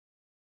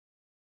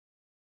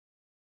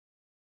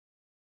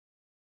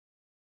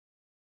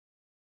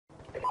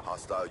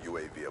Hostile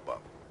UAV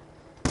above.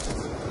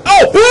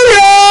 Oh,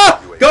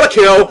 booyah! Got a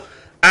kill.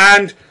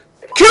 And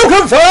kill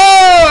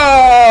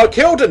confirmed!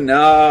 Kill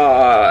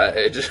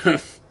denied.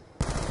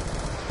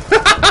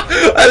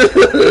 I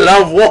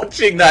love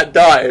watching that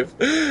dive.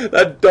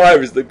 That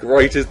dive is the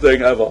greatest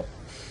thing ever.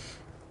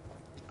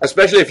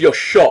 Especially if you're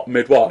shot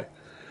midway.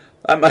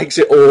 That makes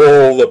it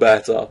all the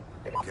better.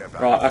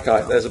 Right,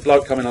 okay, there's a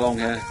bloke coming along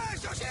here.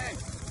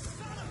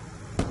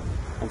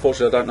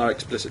 Unfortunately, I don't know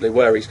explicitly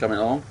where he's coming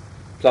along.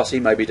 Plus, he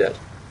may be dead.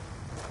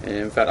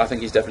 In fact, I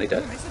think he's definitely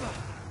dead.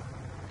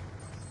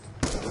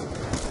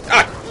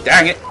 Ah,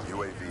 dang it!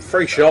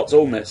 3 shots,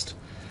 all missed.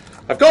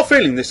 I've got a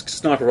feeling this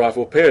sniper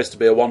rifle appears to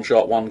be a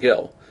one-shot,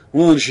 one-kill.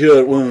 One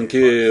shot, one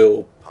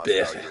kill.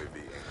 Biff.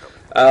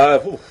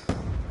 That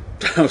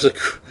was a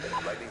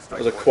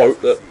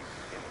quote that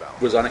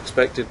was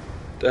unexpected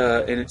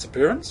in its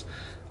appearance.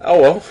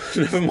 Oh well,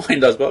 never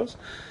mind, I suppose.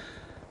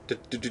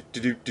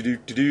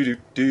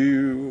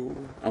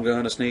 I'm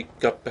gonna sneak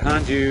up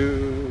behind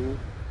you.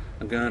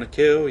 I'm gonna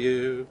kill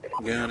you.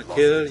 I'm gonna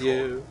kill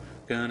you.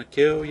 I'm gonna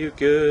kill you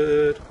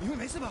good.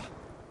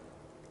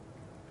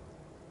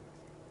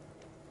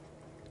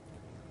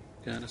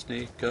 Gonna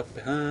sneak up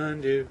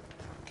behind you.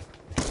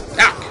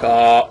 Ah,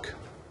 cock!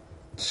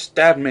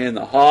 Stabbed me in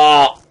the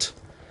heart.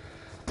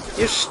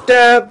 You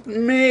stabbed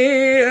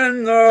me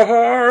in the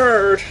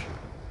heart.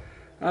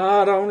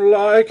 I don't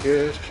like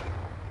it.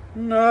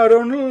 I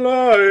don't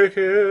like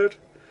it.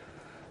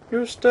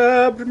 You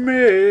stabbed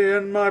me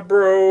in my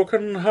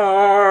broken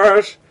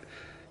heart.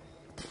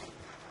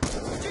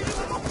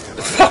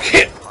 Fuck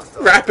it!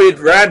 Rapid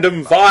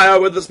random fire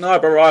with the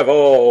sniper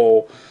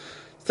rifle.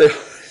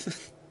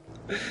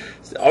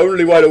 It's the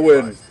only way to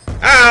win.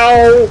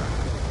 Ow!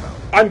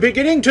 I'm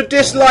beginning to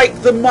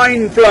dislike the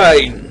mine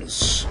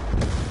planes.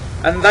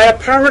 And they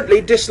apparently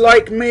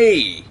dislike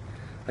me.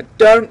 I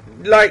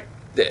don't like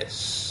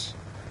this.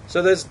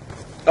 So there's...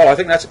 Oh, I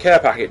think that's a care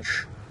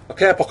package. A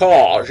care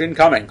package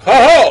incoming.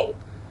 Ho-ho!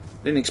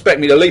 Didn't expect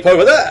me to leap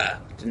over there.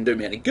 Didn't do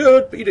me any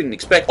good, but you didn't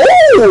expect...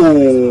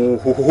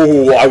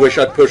 Oh! I wish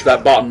I'd pushed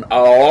that button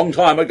a long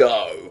time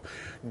ago.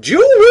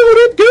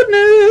 Dual-wielded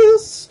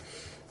goodness!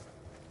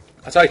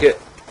 I take it.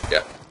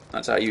 Yeah,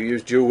 that's how you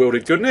use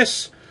dual-wielded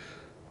goodness.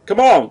 Come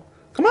on.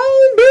 Come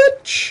on,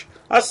 bitch!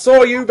 I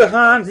saw you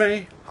behind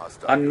me.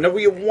 I know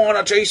you want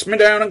to chase me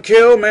down and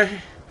kill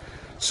me.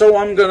 So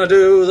I'm gonna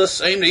do the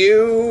same to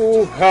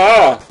you.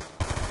 Ah.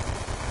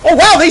 Oh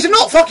wow, these are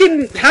not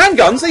fucking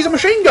handguns, these are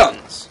machine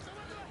guns.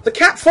 The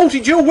Cat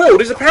 40 dual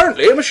wield is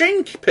apparently a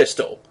machine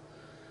pistol.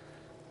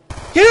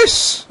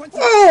 Yes!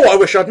 Oh, I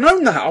wish I'd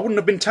known that. I wouldn't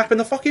have been tapping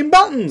the fucking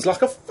buttons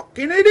like a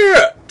fucking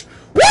idiot.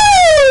 Woo!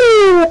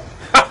 Ha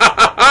ha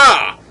ha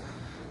ha!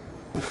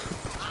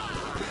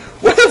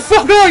 Where the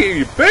fuck are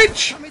you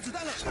bitch?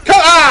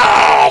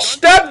 Ah!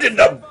 Stabbed in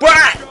the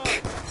back!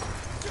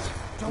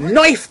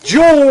 Knife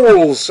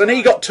duels! And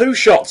he got 2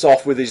 shots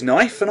off with his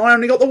knife, and I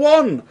only got the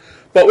 1.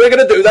 But we're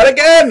going to do that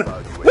again!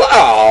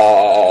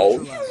 Wow!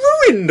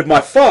 You ruined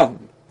my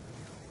fun!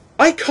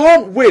 I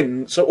can't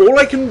win, so all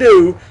I can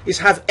do is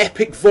have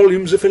epic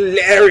volumes of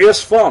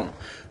hilarious fun.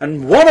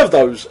 And one of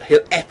those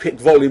epic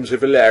volumes of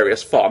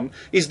hilarious fun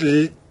is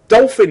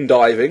dolphin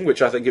diving,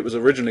 which I think it was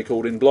originally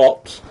called in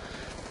blocks.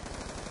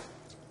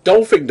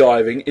 Dolphin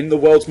diving in the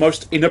world's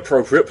most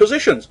inappropriate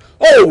positions.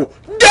 Oh!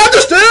 Down the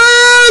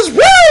stairs!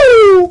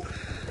 Woo!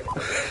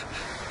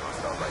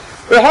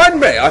 Behind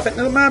me! I think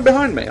there's a man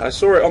behind me. I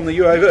saw it on the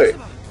UAV.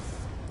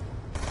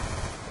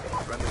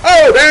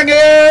 Oh, dang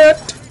it!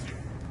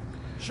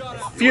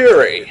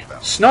 Fury.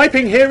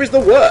 Sniping here is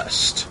the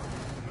worst.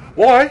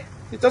 Why?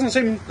 It doesn't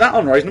seem that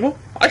unreasonable.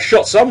 I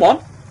shot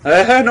someone.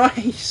 And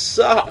I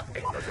suck.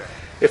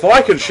 If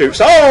I can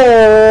shoot...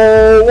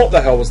 Oh! What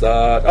the hell was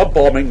that? A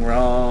bombing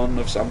run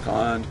of some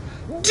kind.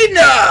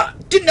 Deny!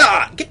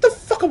 Deny! Get the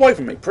fuck away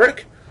from me,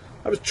 prick.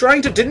 I was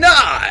trying to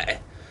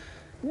deny.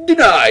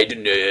 Deny,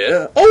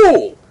 deny.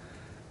 Oh!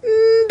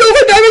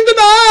 Dolphin diving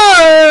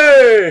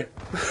deny!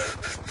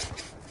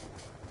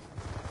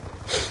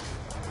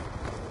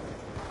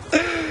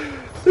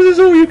 This is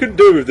all you can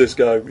do with this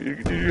game.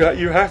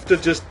 You have to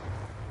just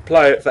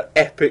play it for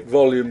epic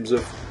volumes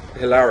of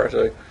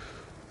hilarity.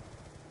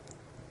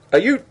 Are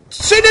you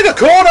sitting in a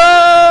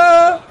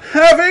corner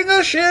having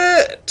a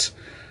shit?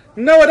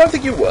 No, I don't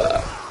think you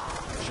were.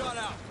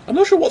 I'm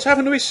not sure what's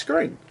happened to his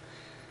screen.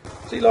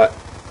 Is he like...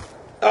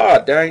 Ah,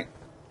 dang.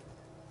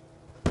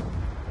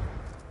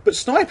 But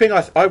sniping,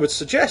 I would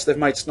suggest they've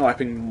made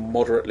sniping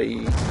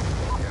moderately...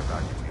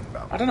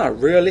 I don't know,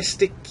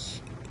 realistic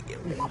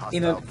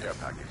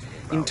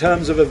in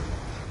terms of a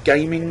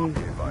gaming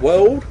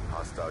world.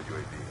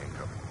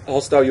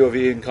 Hostile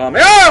UAV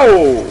incoming.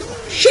 Oh!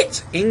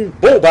 Shit! In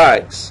ball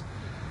bags.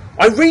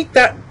 I read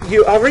that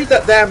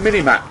there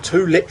minimap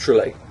too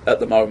literally at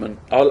the moment.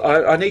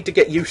 I need to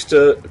get used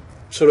to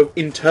sort of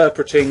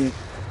interpreting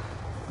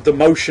the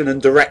motion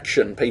and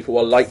direction people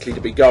are likely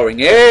to be going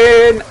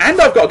in, and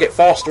I've got to get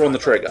faster on the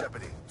trigger.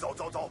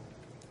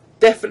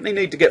 Definitely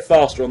need to get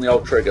faster on the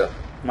old trigger.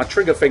 My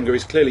trigger finger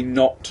is clearly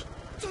not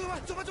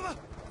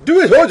Do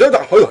it!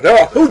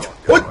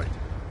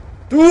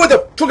 Do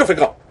the trigger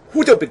finger!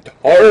 Who's the big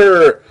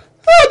horror?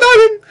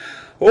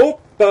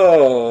 Open!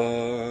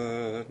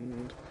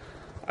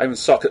 I even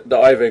suck at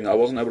diving. I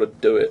wasn't able to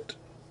do it.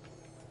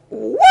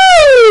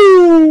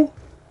 Woo!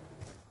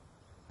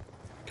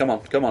 Come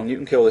on, come on. You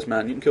can kill this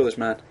man. You can kill this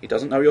man. He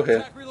doesn't know you're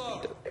here.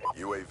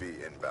 UAV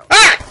inbound.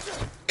 Ah!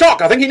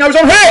 Cock! I think he knows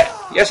I'm here!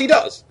 Yes, he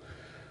does.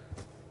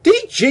 Did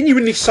he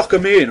genuinely sucker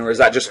me in, or is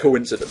that just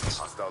coincidence?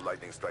 Hostile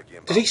lightning strike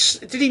inbound.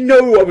 Did he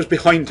know I was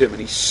behind him and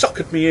he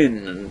suckered me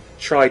in and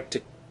tried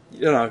to,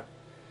 you know,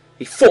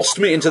 he forced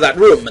me into that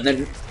room and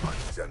then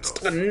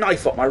stuck a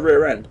knife up my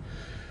rear end.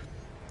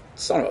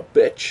 Son of a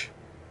bitch.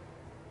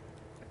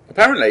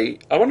 Apparently,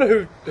 I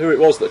wonder who it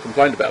was that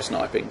complained about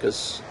sniping,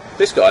 because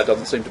this guy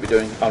doesn't seem to be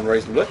doing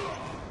unreasonably.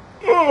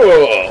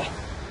 Oh,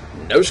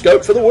 no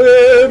scope for the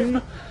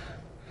win.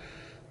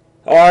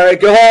 I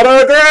got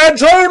a grand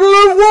total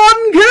of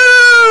 1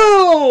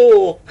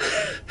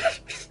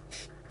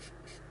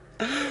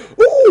 kill!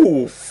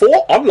 Ooh,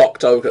 4 unlock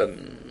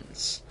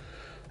tokens.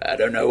 I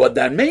don't know what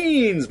that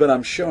means, but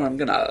I'm sure I'm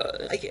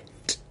gonna like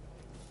it.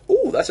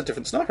 Ooh, that's a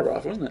different sniper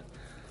rifle, isn't it?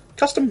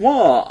 Custom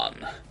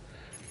 1.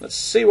 Let's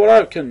see what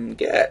I can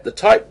get. The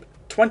Type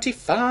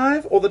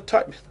 25 or the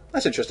Type...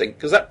 That's interesting,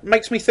 because that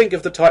makes me think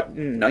of the Type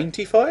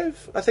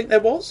 95, I think there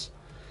was.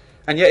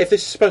 And yet, if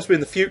this is supposed to be in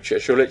the future,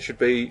 surely it should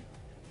be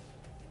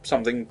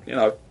something, you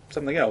know,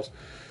 something else.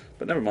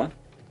 But never mind.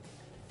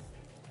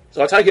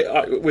 So I take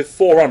it, with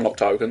 4 unlock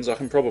tokens, I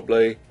can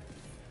probably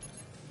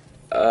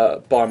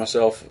buy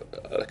myself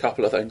a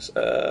couple of things.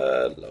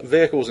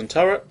 Vehicles and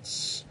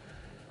turrets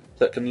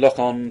that can lock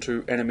on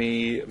to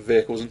enemy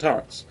vehicles and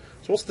turrets.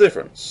 So what's the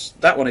difference?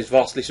 That one is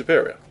vastly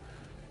superior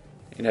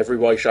in every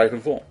way, shape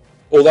and form.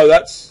 Although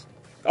that's...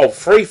 Oh,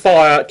 free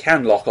fire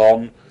can lock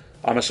on.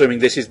 I'm assuming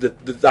this is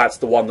that's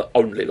the one that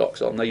only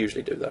locks on. They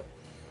usually do that.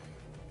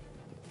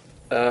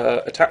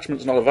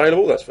 Attachment's not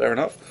available, that's fair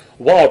enough.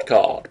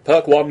 Wildcard,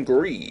 perk 1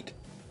 greed.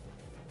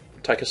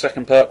 Take a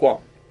second perk 1.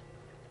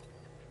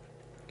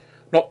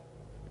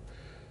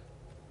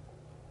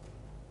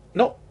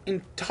 Not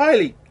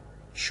entirely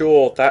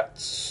sure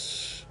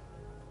that's...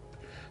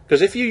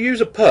 Because if you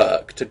use a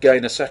perk to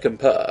gain a second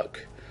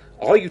perk,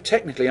 are you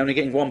technically only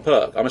getting 1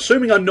 perk? I'm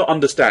assuming I'm not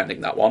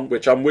understanding that one,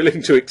 which I'm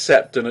willing to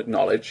accept and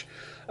acknowledge.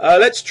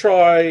 Let's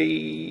try...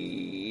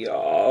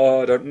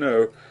 I don't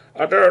know.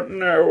 I don't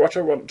know what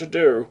I want to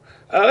do.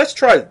 Let's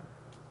try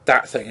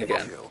that thing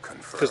again.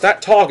 Because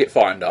that target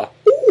finder...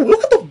 Ooh,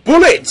 look at the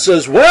bullets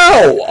as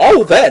well!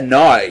 Oh, they're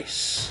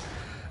nice.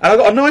 And I've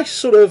got a nice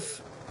sort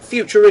of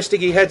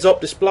futuristic-y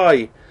heads-up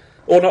display.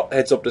 Or not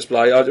heads-up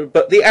display,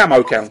 but the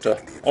ammo counter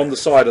on the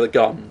side of the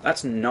gun.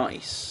 That's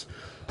nice.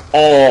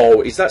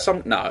 Oh, is that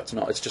some... No, it's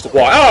not. It's just a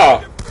white...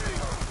 Ah!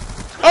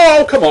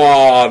 Oh, come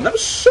on! That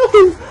was so...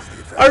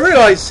 I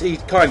realise he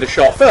kind of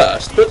shot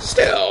first, but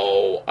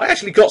still, I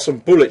actually got some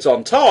bullets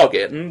on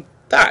target, and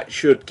that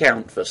should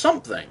count for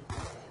something.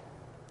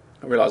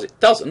 I realise it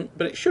doesn't,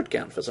 but it should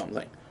count for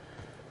something.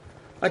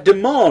 I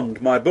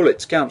demand my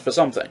bullets count for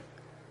something.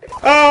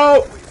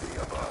 Oh!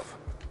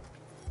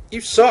 You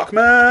suck,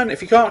 man!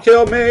 If you can't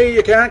kill me,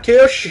 you can't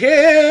kill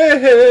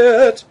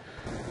shit!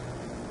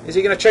 Is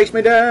he going to chase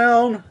me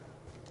down?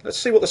 Let's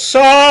see what the...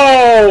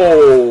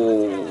 So!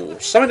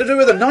 Something to do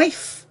with a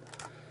knife?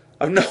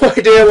 I've no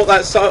idea what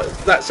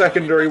that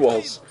secondary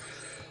was.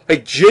 I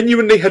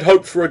genuinely had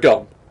hoped for a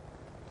gun.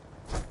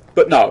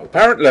 But no,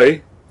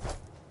 apparently...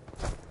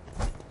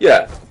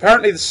 Yeah,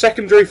 apparently the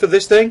secondary for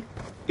this thing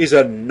is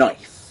a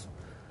knife.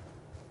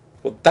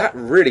 Well, that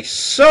really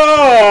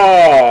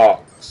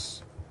sucks!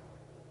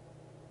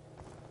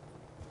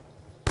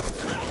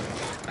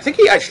 I think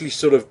he actually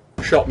sort of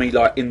shot me,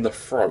 like, in the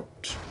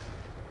throat.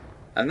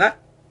 And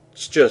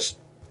that's just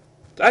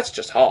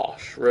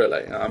harsh,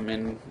 really. I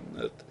mean...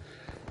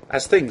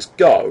 As things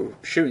go,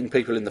 shooting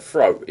people in the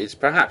throat is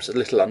perhaps a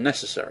little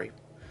unnecessary.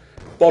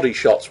 Body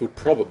shots would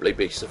probably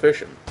be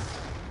sufficient.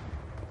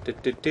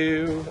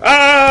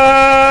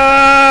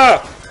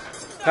 Ah!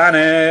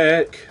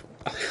 Panic!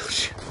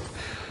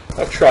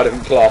 I'll try a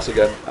different class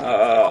again.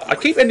 I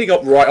keep ending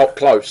up right up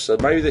close, so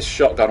maybe this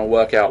shotgun will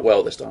work out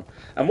well this time.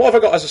 And what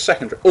have I got as a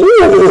secondary?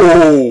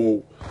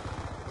 Ooh!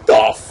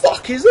 The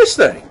fuck is this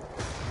thing?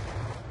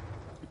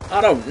 I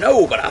don't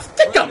know, but I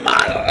think I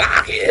might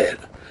like it.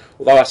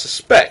 Although I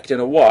suspect, in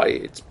a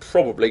way, it's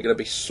probably going to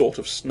be sort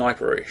of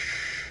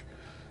sniperish,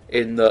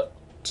 in that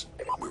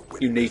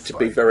you need to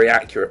be very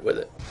accurate with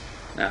it.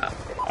 Now,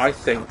 I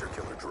think...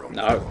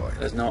 No,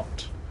 there's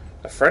not.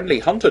 A friendly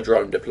hunter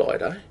drone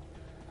deployed, eh?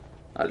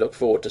 I look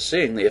forward to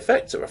seeing the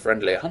effects of a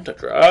friendly hunter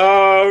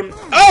drone.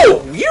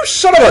 Oh, you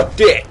son of a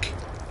dick!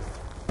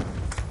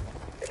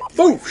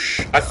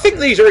 Boosh! I think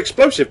these are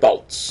explosive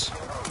bolts.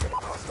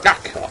 Ah,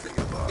 cock.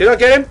 Did I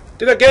get him?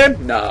 Did I get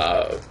him?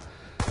 No.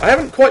 I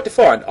haven't quite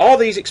defined. Are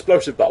these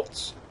explosive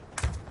bolts?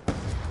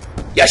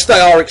 Yes, they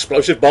are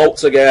explosive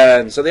bolts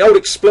again. So the old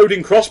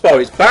exploding crossbow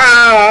is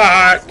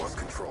back.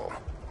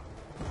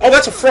 Oh,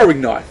 that's a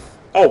throwing knife.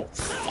 Oh,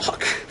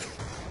 fuck.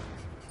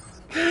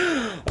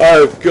 Oh,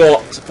 I've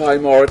got to pay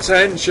more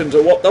attention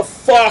to what the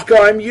fuck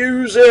I'm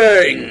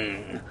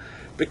using.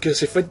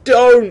 Because if I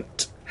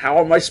don't, how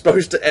am I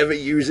supposed to ever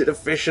use it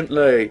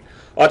efficiently?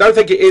 I don't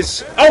think it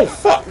is... Oh,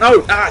 fuck,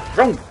 no. Ah,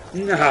 wrong.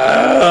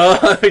 No,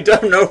 I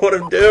don't know what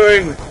I'm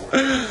doing.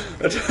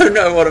 I don't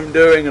know what I'm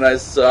doing and I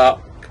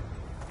suck.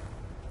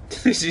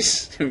 This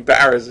is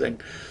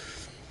embarrassing.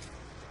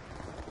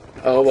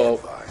 Oh, well.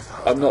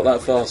 I'm not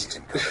that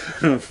fast.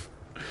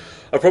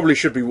 I probably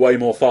should be way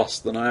more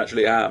fast than I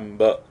actually am,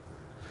 but...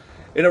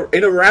 In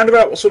a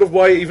roundabout sort of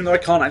way, even though I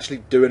can't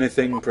actually do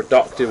anything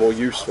productive or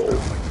useful,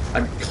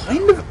 I'm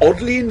kind of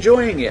oddly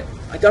enjoying it.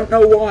 I don't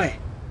know why.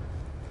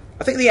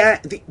 I think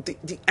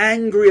the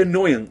angry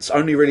annoyance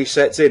only really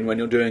sets in when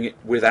you're doing it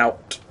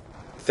without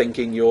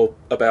thinking you're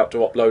about to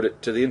upload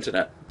it to the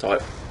internet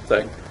type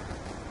thing.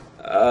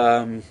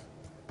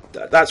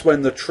 That's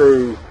when the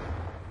true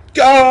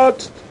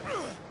God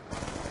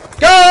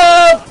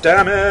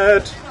damn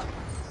it!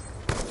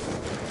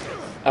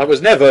 I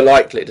was never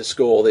likely to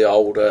score the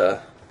old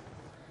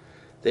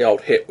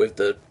hit with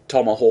the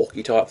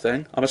tomahawky type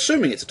thing. I'm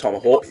assuming it's a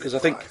tomahawk because I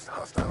think.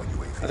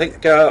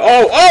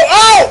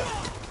 Oh!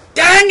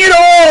 Dang it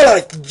all!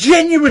 I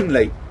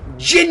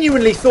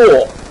genuinely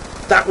thought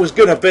that was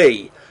gonna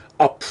be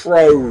a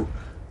pro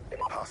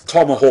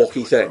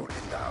tomahawky thing.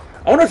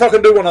 I wonder if I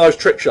can do one of those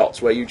trick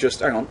shots where you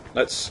just hang on.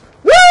 Let's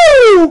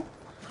woo!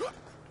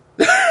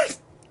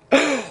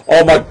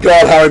 Oh my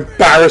god, how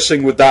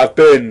embarrassing would that have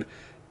been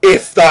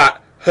if that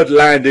had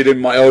landed in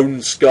my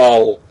own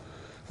skull?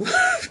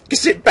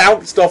 Because it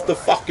bounced off the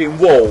fucking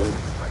wall.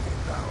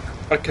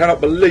 I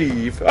cannot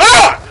believe...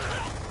 Ah!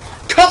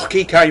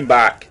 Cocky came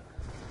back.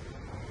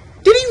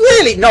 Did he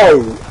really?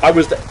 No, I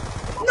was there.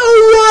 No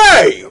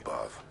way!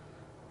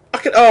 I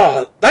could...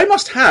 Oh, they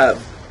must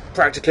have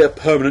practically a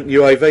permanent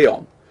UAV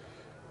on.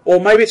 Or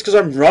maybe it's because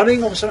I'm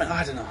running or something.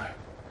 I don't know.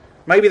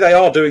 Maybe they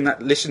are doing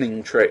that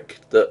listening trick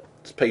that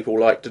people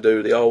like to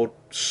do. The old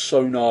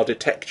sonar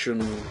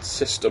detection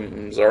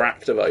systems are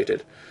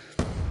activated.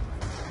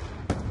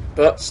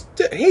 But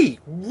he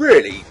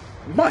really...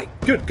 My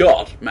good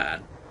God,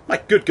 man. My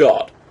good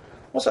God.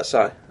 What's that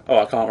say? Oh,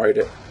 I can't read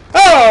it.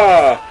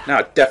 Ah! No,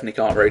 I definitely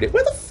can't read it.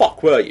 Where the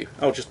fuck were you?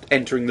 Oh, just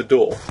entering the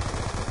door.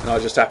 And I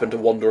just happened to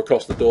wander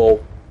across the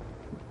door,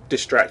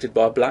 distracted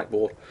by a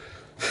blackboard.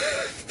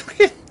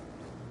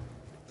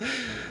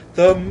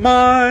 The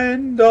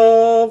mind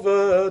of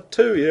a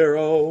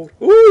 2-year-old.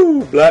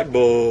 Ooh,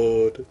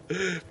 blackboard.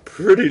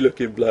 Pretty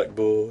looking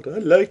blackboard. I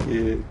like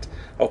it.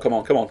 Oh, come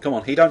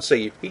on. He don't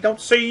see you. He don't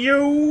see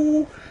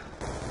you.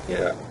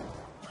 Yeah.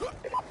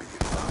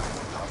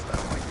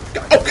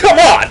 Oh, come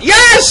on.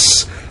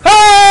 Yes!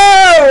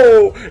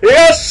 Oh!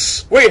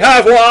 Yes! We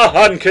have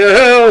one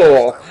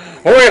kill.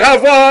 We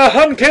have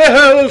one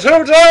kill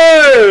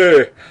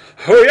today.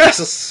 Oh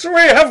yes, we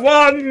have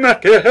one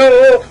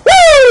kill!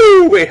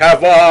 Woo! We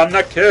have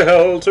one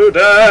kill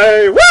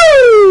today!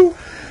 Woo!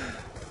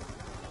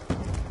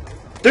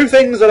 Do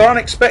things that are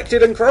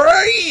unexpected and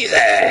crazy!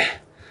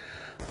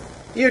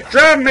 You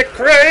drive me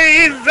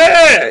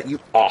crazy!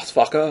 You arse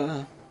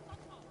fucker!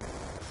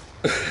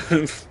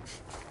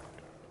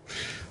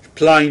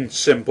 Plain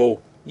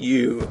simple,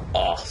 you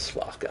arse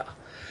fucker.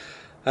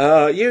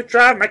 You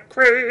drive me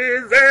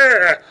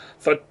crazy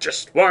for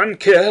just one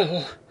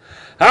kill.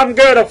 I'm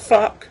gonna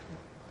fuck.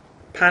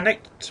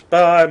 Panicked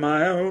by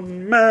my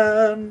own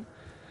man.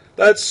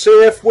 Let's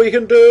see if we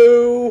can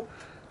do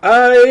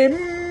a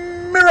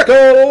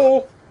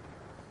miracle.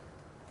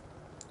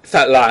 If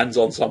that lands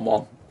on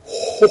someone.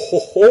 Ho, ho,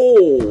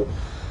 ho.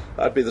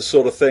 That'd be the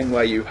sort of thing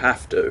where you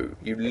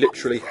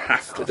literally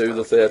have to do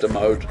the theatre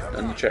mode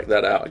and check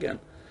that out again.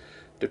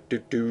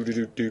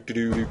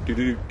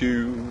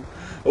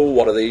 Oh,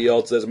 what are the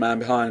odds? There's a man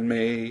behind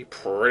me.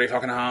 Pretty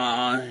fucking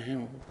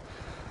high.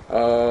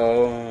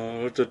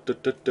 Oh,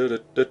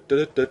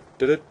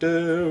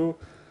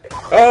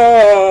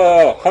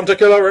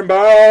 hunter-killer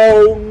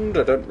inbound!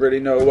 I don't really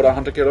know what a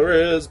hunter-killer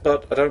is,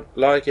 but I don't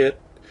like it.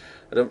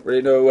 I don't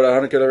really know what a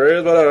hunter-killer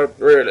is, but I don't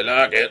really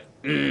like it.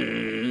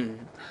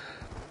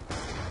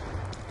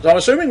 So I'm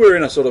assuming we're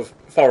in a sort of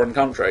foreign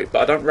country,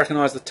 but I don't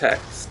recognise the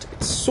text.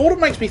 It sort of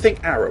makes me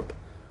think Arab.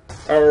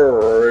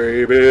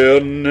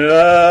 Arabian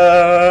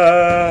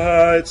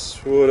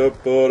Nights,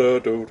 with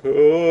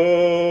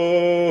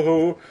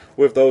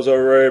those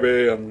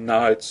Arabian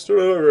Nights,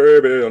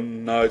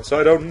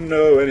 I don't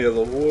know any of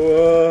the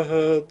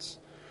words.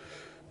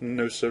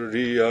 No,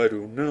 sirree, I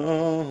do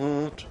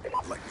not.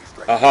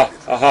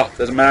 Aha,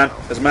 there's a man.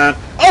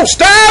 Oh,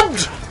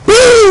 stabbed!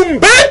 Boom,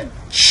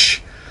 bitch!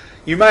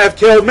 You may have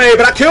killed me,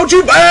 but I killed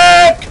you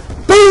back!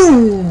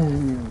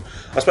 Boom!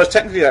 I suppose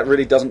technically that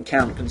really doesn't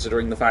count,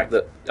 considering the fact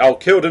that... Oh,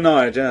 kill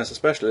denied, yes,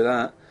 especially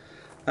that.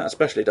 That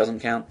especially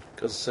doesn't count,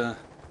 because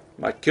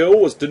my kill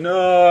was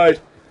denied.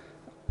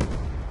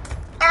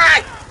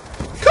 Ah!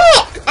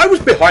 Cock! I was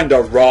behind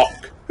a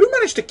rock. Who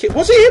managed to kill...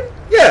 Was it him?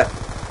 Yeah.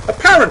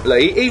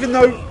 Apparently, even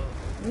though...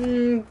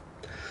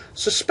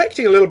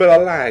 suspecting a little bit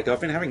of lag,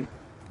 I've been having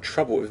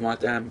trouble with my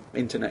damn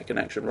internet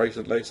connection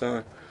recently,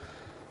 so...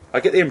 I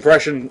get the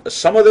impression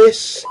some of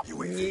this,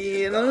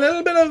 yeah, a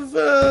little bit of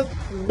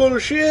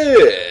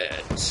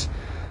bullshit.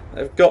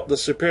 They've got the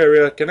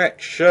superior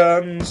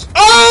connections.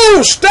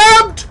 Oh!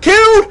 Stabbed!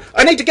 Killed!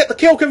 I need to get the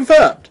kill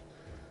confirmed.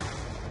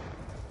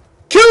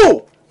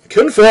 Kill!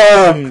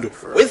 Confirmed!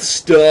 With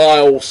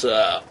style,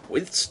 sir.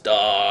 With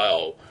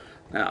style.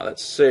 Now,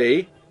 let's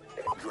see.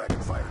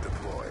 Dragonfire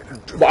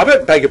deployed. Well,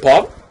 I beg your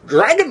pardon.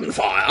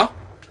 Dragonfire?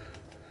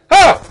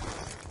 Ah!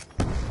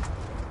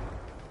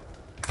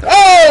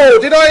 Oh!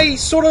 Did I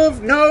sort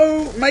of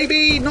know?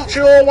 Maybe? Not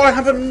sure what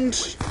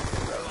happened.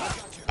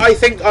 I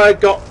think I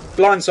got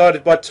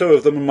blindsided by two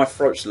of them and my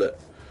throat slit.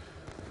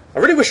 I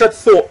really wish I'd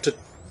thought to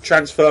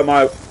transfer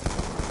my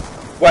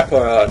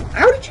weapon.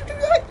 How did you do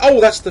that?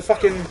 Oh, that's the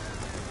fucking...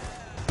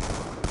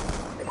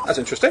 That's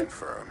interesting.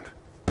 Confirmed.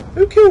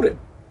 Who killed him?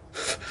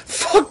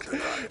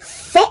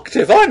 Fucked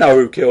if I know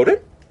who killed him.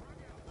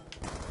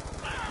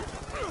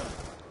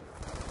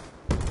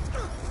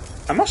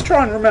 I must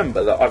try and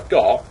remember that I've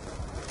got...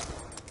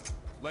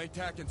 Lane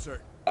tack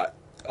insert.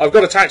 I've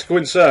got a tactical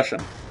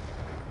insertion.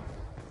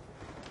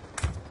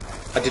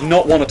 I did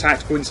not want a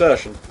tactical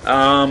insertion.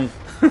 I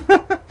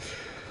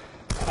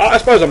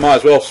suppose I might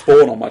as well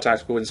spawn on my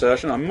tactical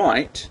insertion. I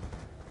might.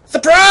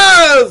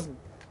 Surprise!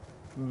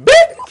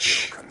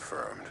 Bitch!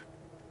 Confirmed.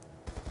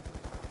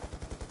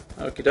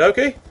 Okie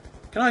dokie.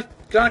 Can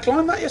I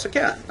climb that? Yes, I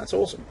can. That's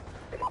awesome.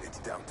 It's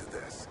down to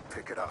this.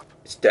 Pick it up.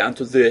 It's down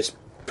to this.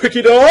 Pick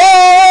it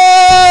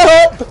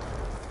up!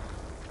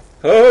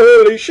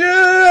 Holy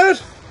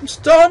shit! I'm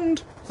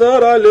stunned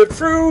that I lived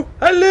through.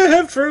 I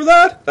lived through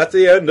that. That's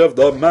the end of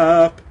the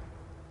map.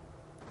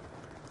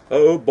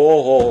 Oh,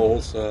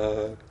 ball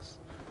sacks.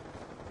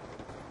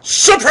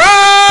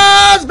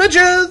 Surprise,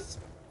 bitches!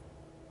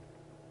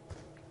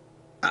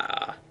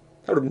 Ah,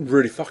 that would have been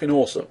really fucking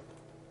awesome.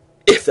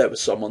 If there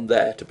was someone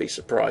there to be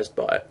surprised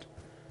by it.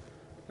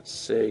 Let's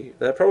see.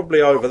 They're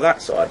probably over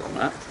that side of the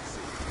map.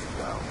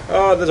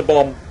 Oh, there's a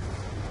bomb.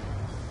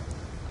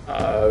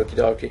 Okie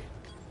dokie.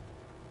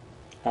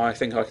 I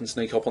think I can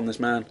sneak up on this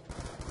man.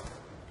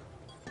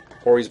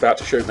 Or he's about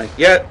to shoot me.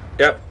 Yep.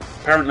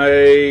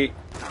 Apparently...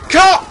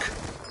 Cock!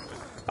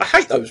 I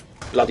hate those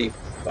bloody...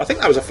 I think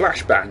that was a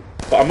flashbang.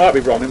 But I might be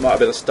wrong. It might have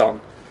been a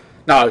stun.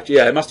 No,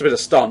 yeah, it must have been a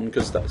stun.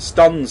 Because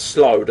stuns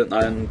slow, don't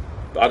they? And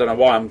I don't know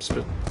why I'm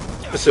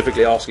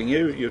specifically asking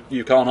you.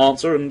 You can't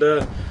answer and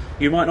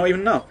you might not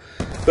even know.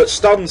 But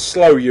stuns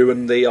slow you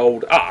and the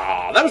old...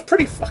 Ah, that was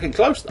pretty fucking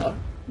close though.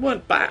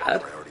 Weren't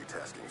bad. Priority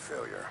tasking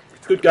failure.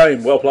 Good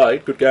game, well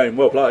played. Good game,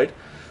 well played.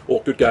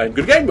 Or good game,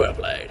 well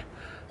played.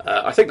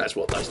 I think that's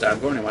what they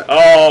stand for anyway.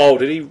 Oh,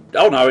 did he?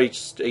 Oh no, he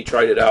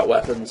traded out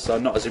weapons, so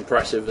not as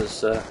impressive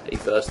as he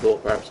first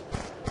thought, perhaps.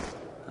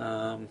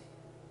 And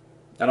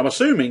I'm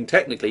assuming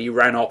technically you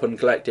ran up and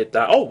collected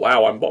that. Oh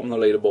wow, I'm bottom of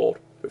the leaderboard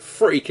with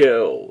 3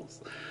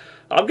 kills.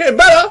 I'm getting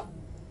better.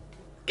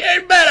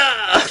 Getting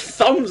better.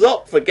 Thumbs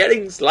up for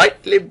getting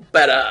slightly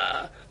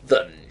better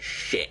than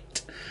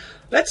shit.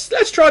 Let's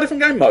try a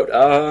different game mode.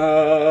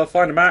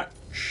 Find a match.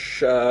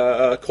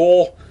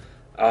 Core.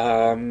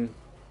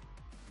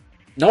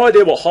 No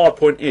idea what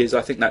hardpoint is.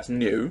 I think that's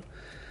new.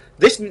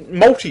 This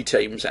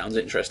multi-team sounds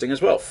interesting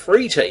as well.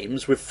 3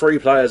 teams with 3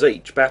 players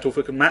each. Battle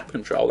for map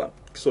control. That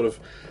sort of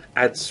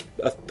adds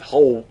a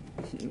whole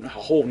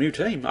new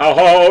team. A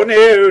whole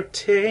new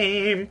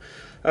team.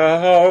 A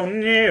whole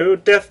new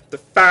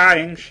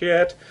death-defying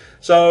shit.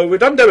 So we've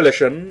done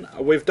demolition.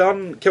 We've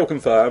done kill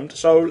confirmed.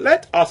 So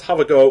let us have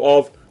a go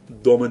of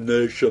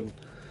domination.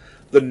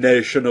 The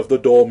nation of the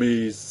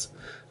Dormies.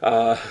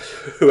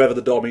 Whoever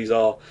the Dormies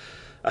are.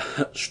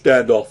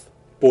 Standoff.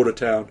 Border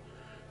town.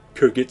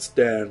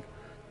 Kyrgyzstan.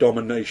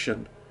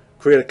 Domination.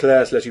 Create a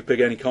class lets you pick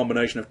any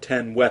combination of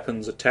 10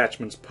 weapons,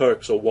 attachments,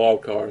 perks, or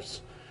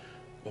wildcards.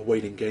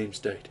 Awaiting game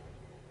state.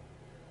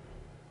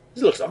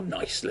 This looks like a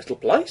nice little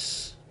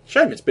place.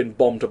 Shame it's been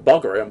bombed to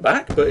buggery and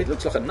back, but it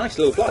looks like a nice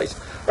little place.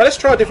 Right, let's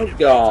try a different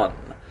gun.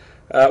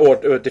 Or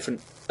a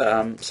different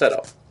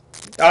setup.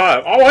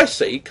 Oh, I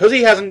see. Because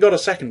he hasn't got a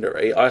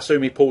secondary, I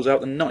assume he pulls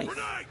out the knife.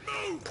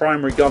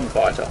 Primary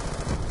gunfighter.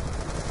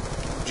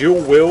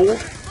 Dual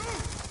wield.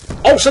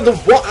 Oh, so the...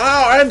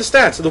 I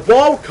understand. So the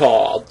wild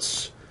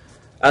cards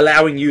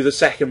allowing you the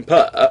second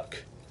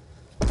perk.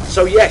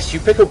 So yes, you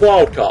pick a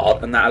wild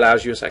card and that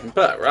allows you a second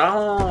perk.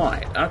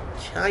 Right.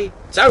 Okay.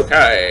 It's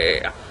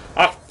okay.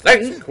 I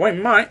think we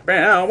might be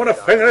able to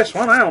figure this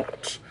one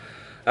out.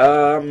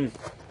 As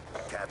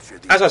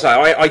I say,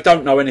 I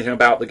don't know anything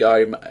about the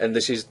game, and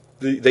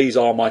these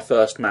are my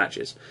first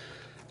matches.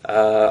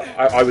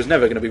 I was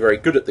never going to be very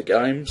good at the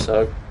game,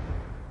 so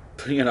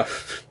you know,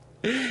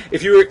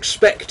 if you were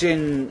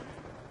expecting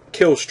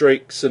kill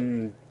streaks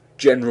and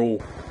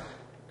general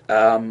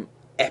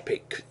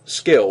epic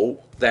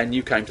skill, then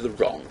you came to the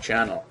wrong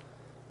channel.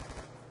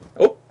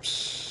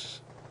 Oops.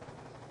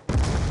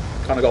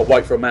 Kind of got to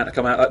wait for a man to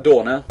come out that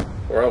door now,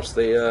 or else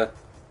the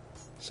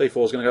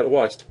C4 is going to go to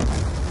waste.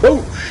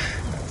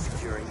 Boosh!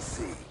 Securing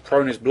C.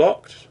 Prone is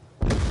blocked.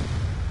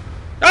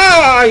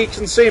 Ah, he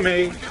can see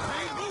me.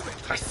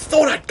 I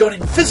thought I'd gone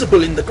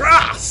invisible in the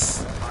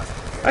grass.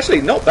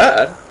 Actually, not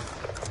bad.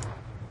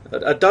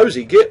 A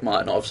dozy git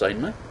might not have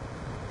seen me.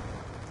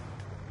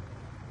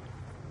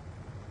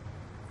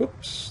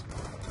 Whoops,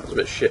 that was a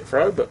bit shit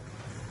throw, but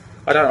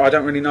I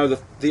don't really know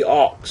the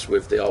arcs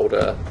with the old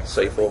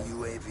C4.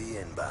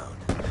 UAV inbound.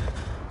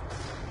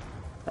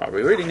 Right,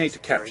 we really need to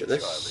capture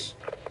this.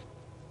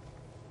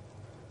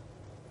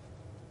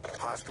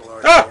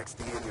 Hostile Ah!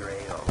 RCXD in your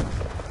AO.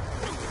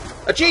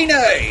 A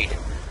G-nade!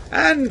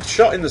 And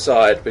shot in the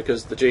side,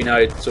 because the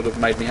G-nade sort of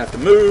made me have to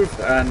move,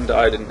 and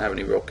I didn't have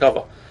any real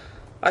cover.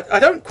 I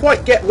don't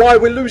quite get why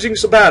we're losing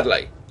so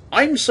badly.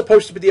 I'm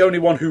supposed to be the only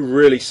one who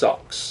really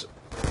sucks.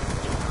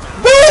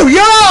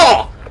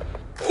 Boo-yah!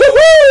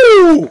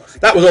 Woohoo!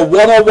 That was a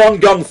one-on-one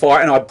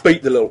gunfight, and I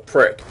beat the little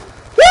prick.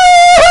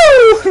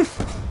 Woo!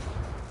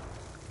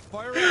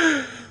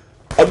 Fire.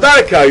 On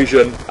that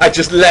occasion, I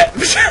just leapt.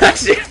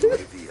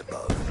 UAV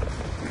above.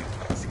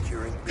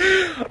 Securing B.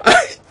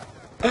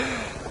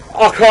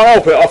 I can't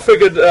help it.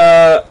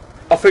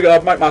 I figured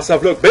I'd make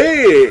myself look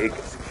big.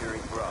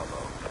 Securing Bravo.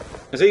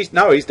 Is he?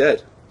 No, he's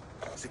dead.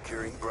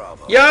 Securing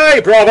Bravo. Yay!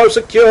 Bravo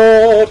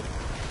secured.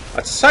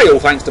 I'd say all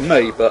thanks to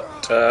me,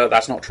 but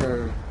that's not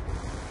true.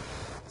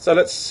 So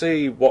let's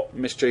see what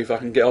mischief I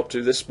can get up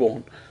to this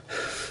spawn.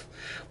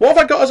 What have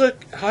I got as a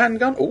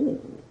handgun? Ooh,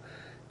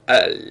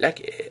 I like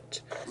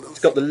it. It's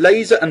got the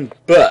laser and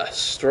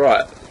burst.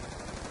 Right.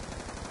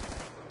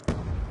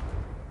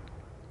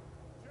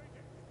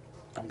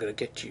 I'm gonna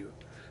get you.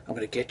 I'm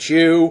gonna get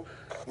you.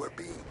 We're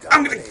being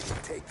I'm gonna-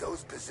 dominated. Take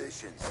those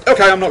positions.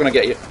 Okay, I'm not gonna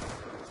get you.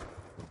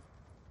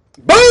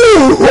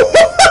 Boom!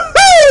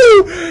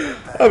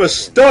 I'm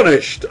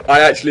astonished I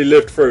actually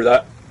lived through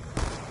that.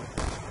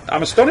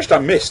 I'm astonished I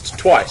missed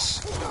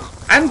twice.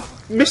 And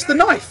missed the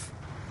knife.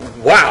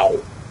 Wow.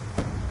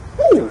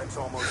 Ooh. It's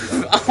almost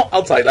done.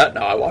 I'll take that.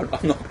 No, I won't.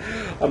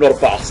 I'm not a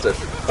bastard.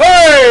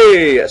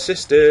 Hey!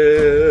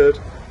 Assisted.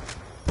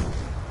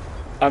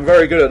 I'm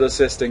very good at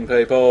assisting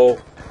people.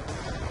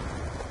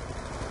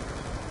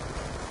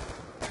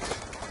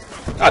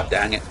 God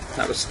dang it.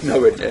 That was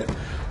nowhere near.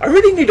 I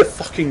really need a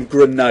fucking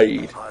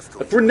grenade.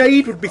 A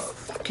grenade would be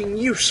fucking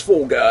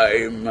useful,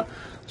 game. I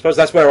suppose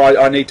that's where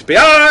I need to be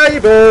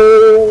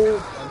able.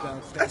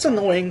 That's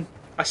annoying.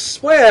 I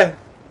swear.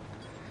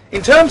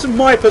 In terms of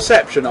my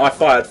perception, I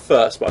fired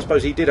first, but I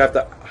suppose he did have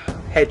that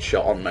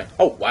headshot on me.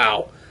 Oh,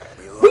 wow.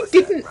 We lost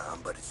that didn't.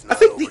 round, but it's I not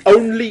think the over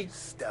yet. only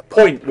Step up.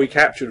 point we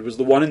captured was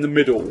the one in the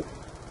middle,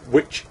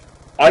 which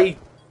I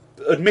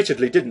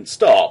admittedly didn't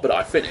start, but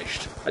I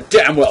finished. I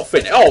damn well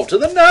finished. Oh, to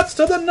the nuts,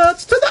 to the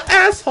nuts, to the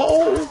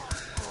asshole!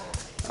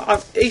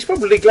 He's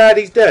probably glad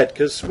he's dead,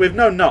 because with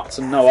no nuts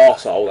and no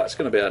arsehole, that's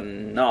going to be a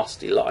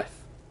nasty life.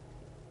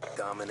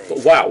 Domination.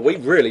 But wow, we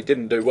really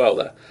didn't do well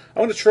there. I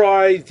want to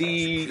try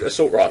the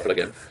assault rifle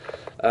again.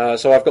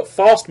 So I've got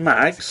fast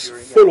mags,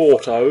 full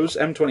autos,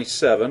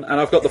 M27,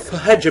 and I've got the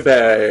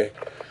Fahedjabe,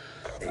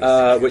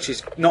 which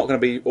is not going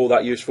to be all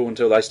that useful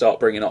until they start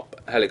bringing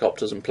up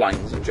helicopters and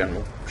planes and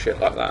general shit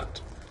like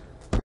that.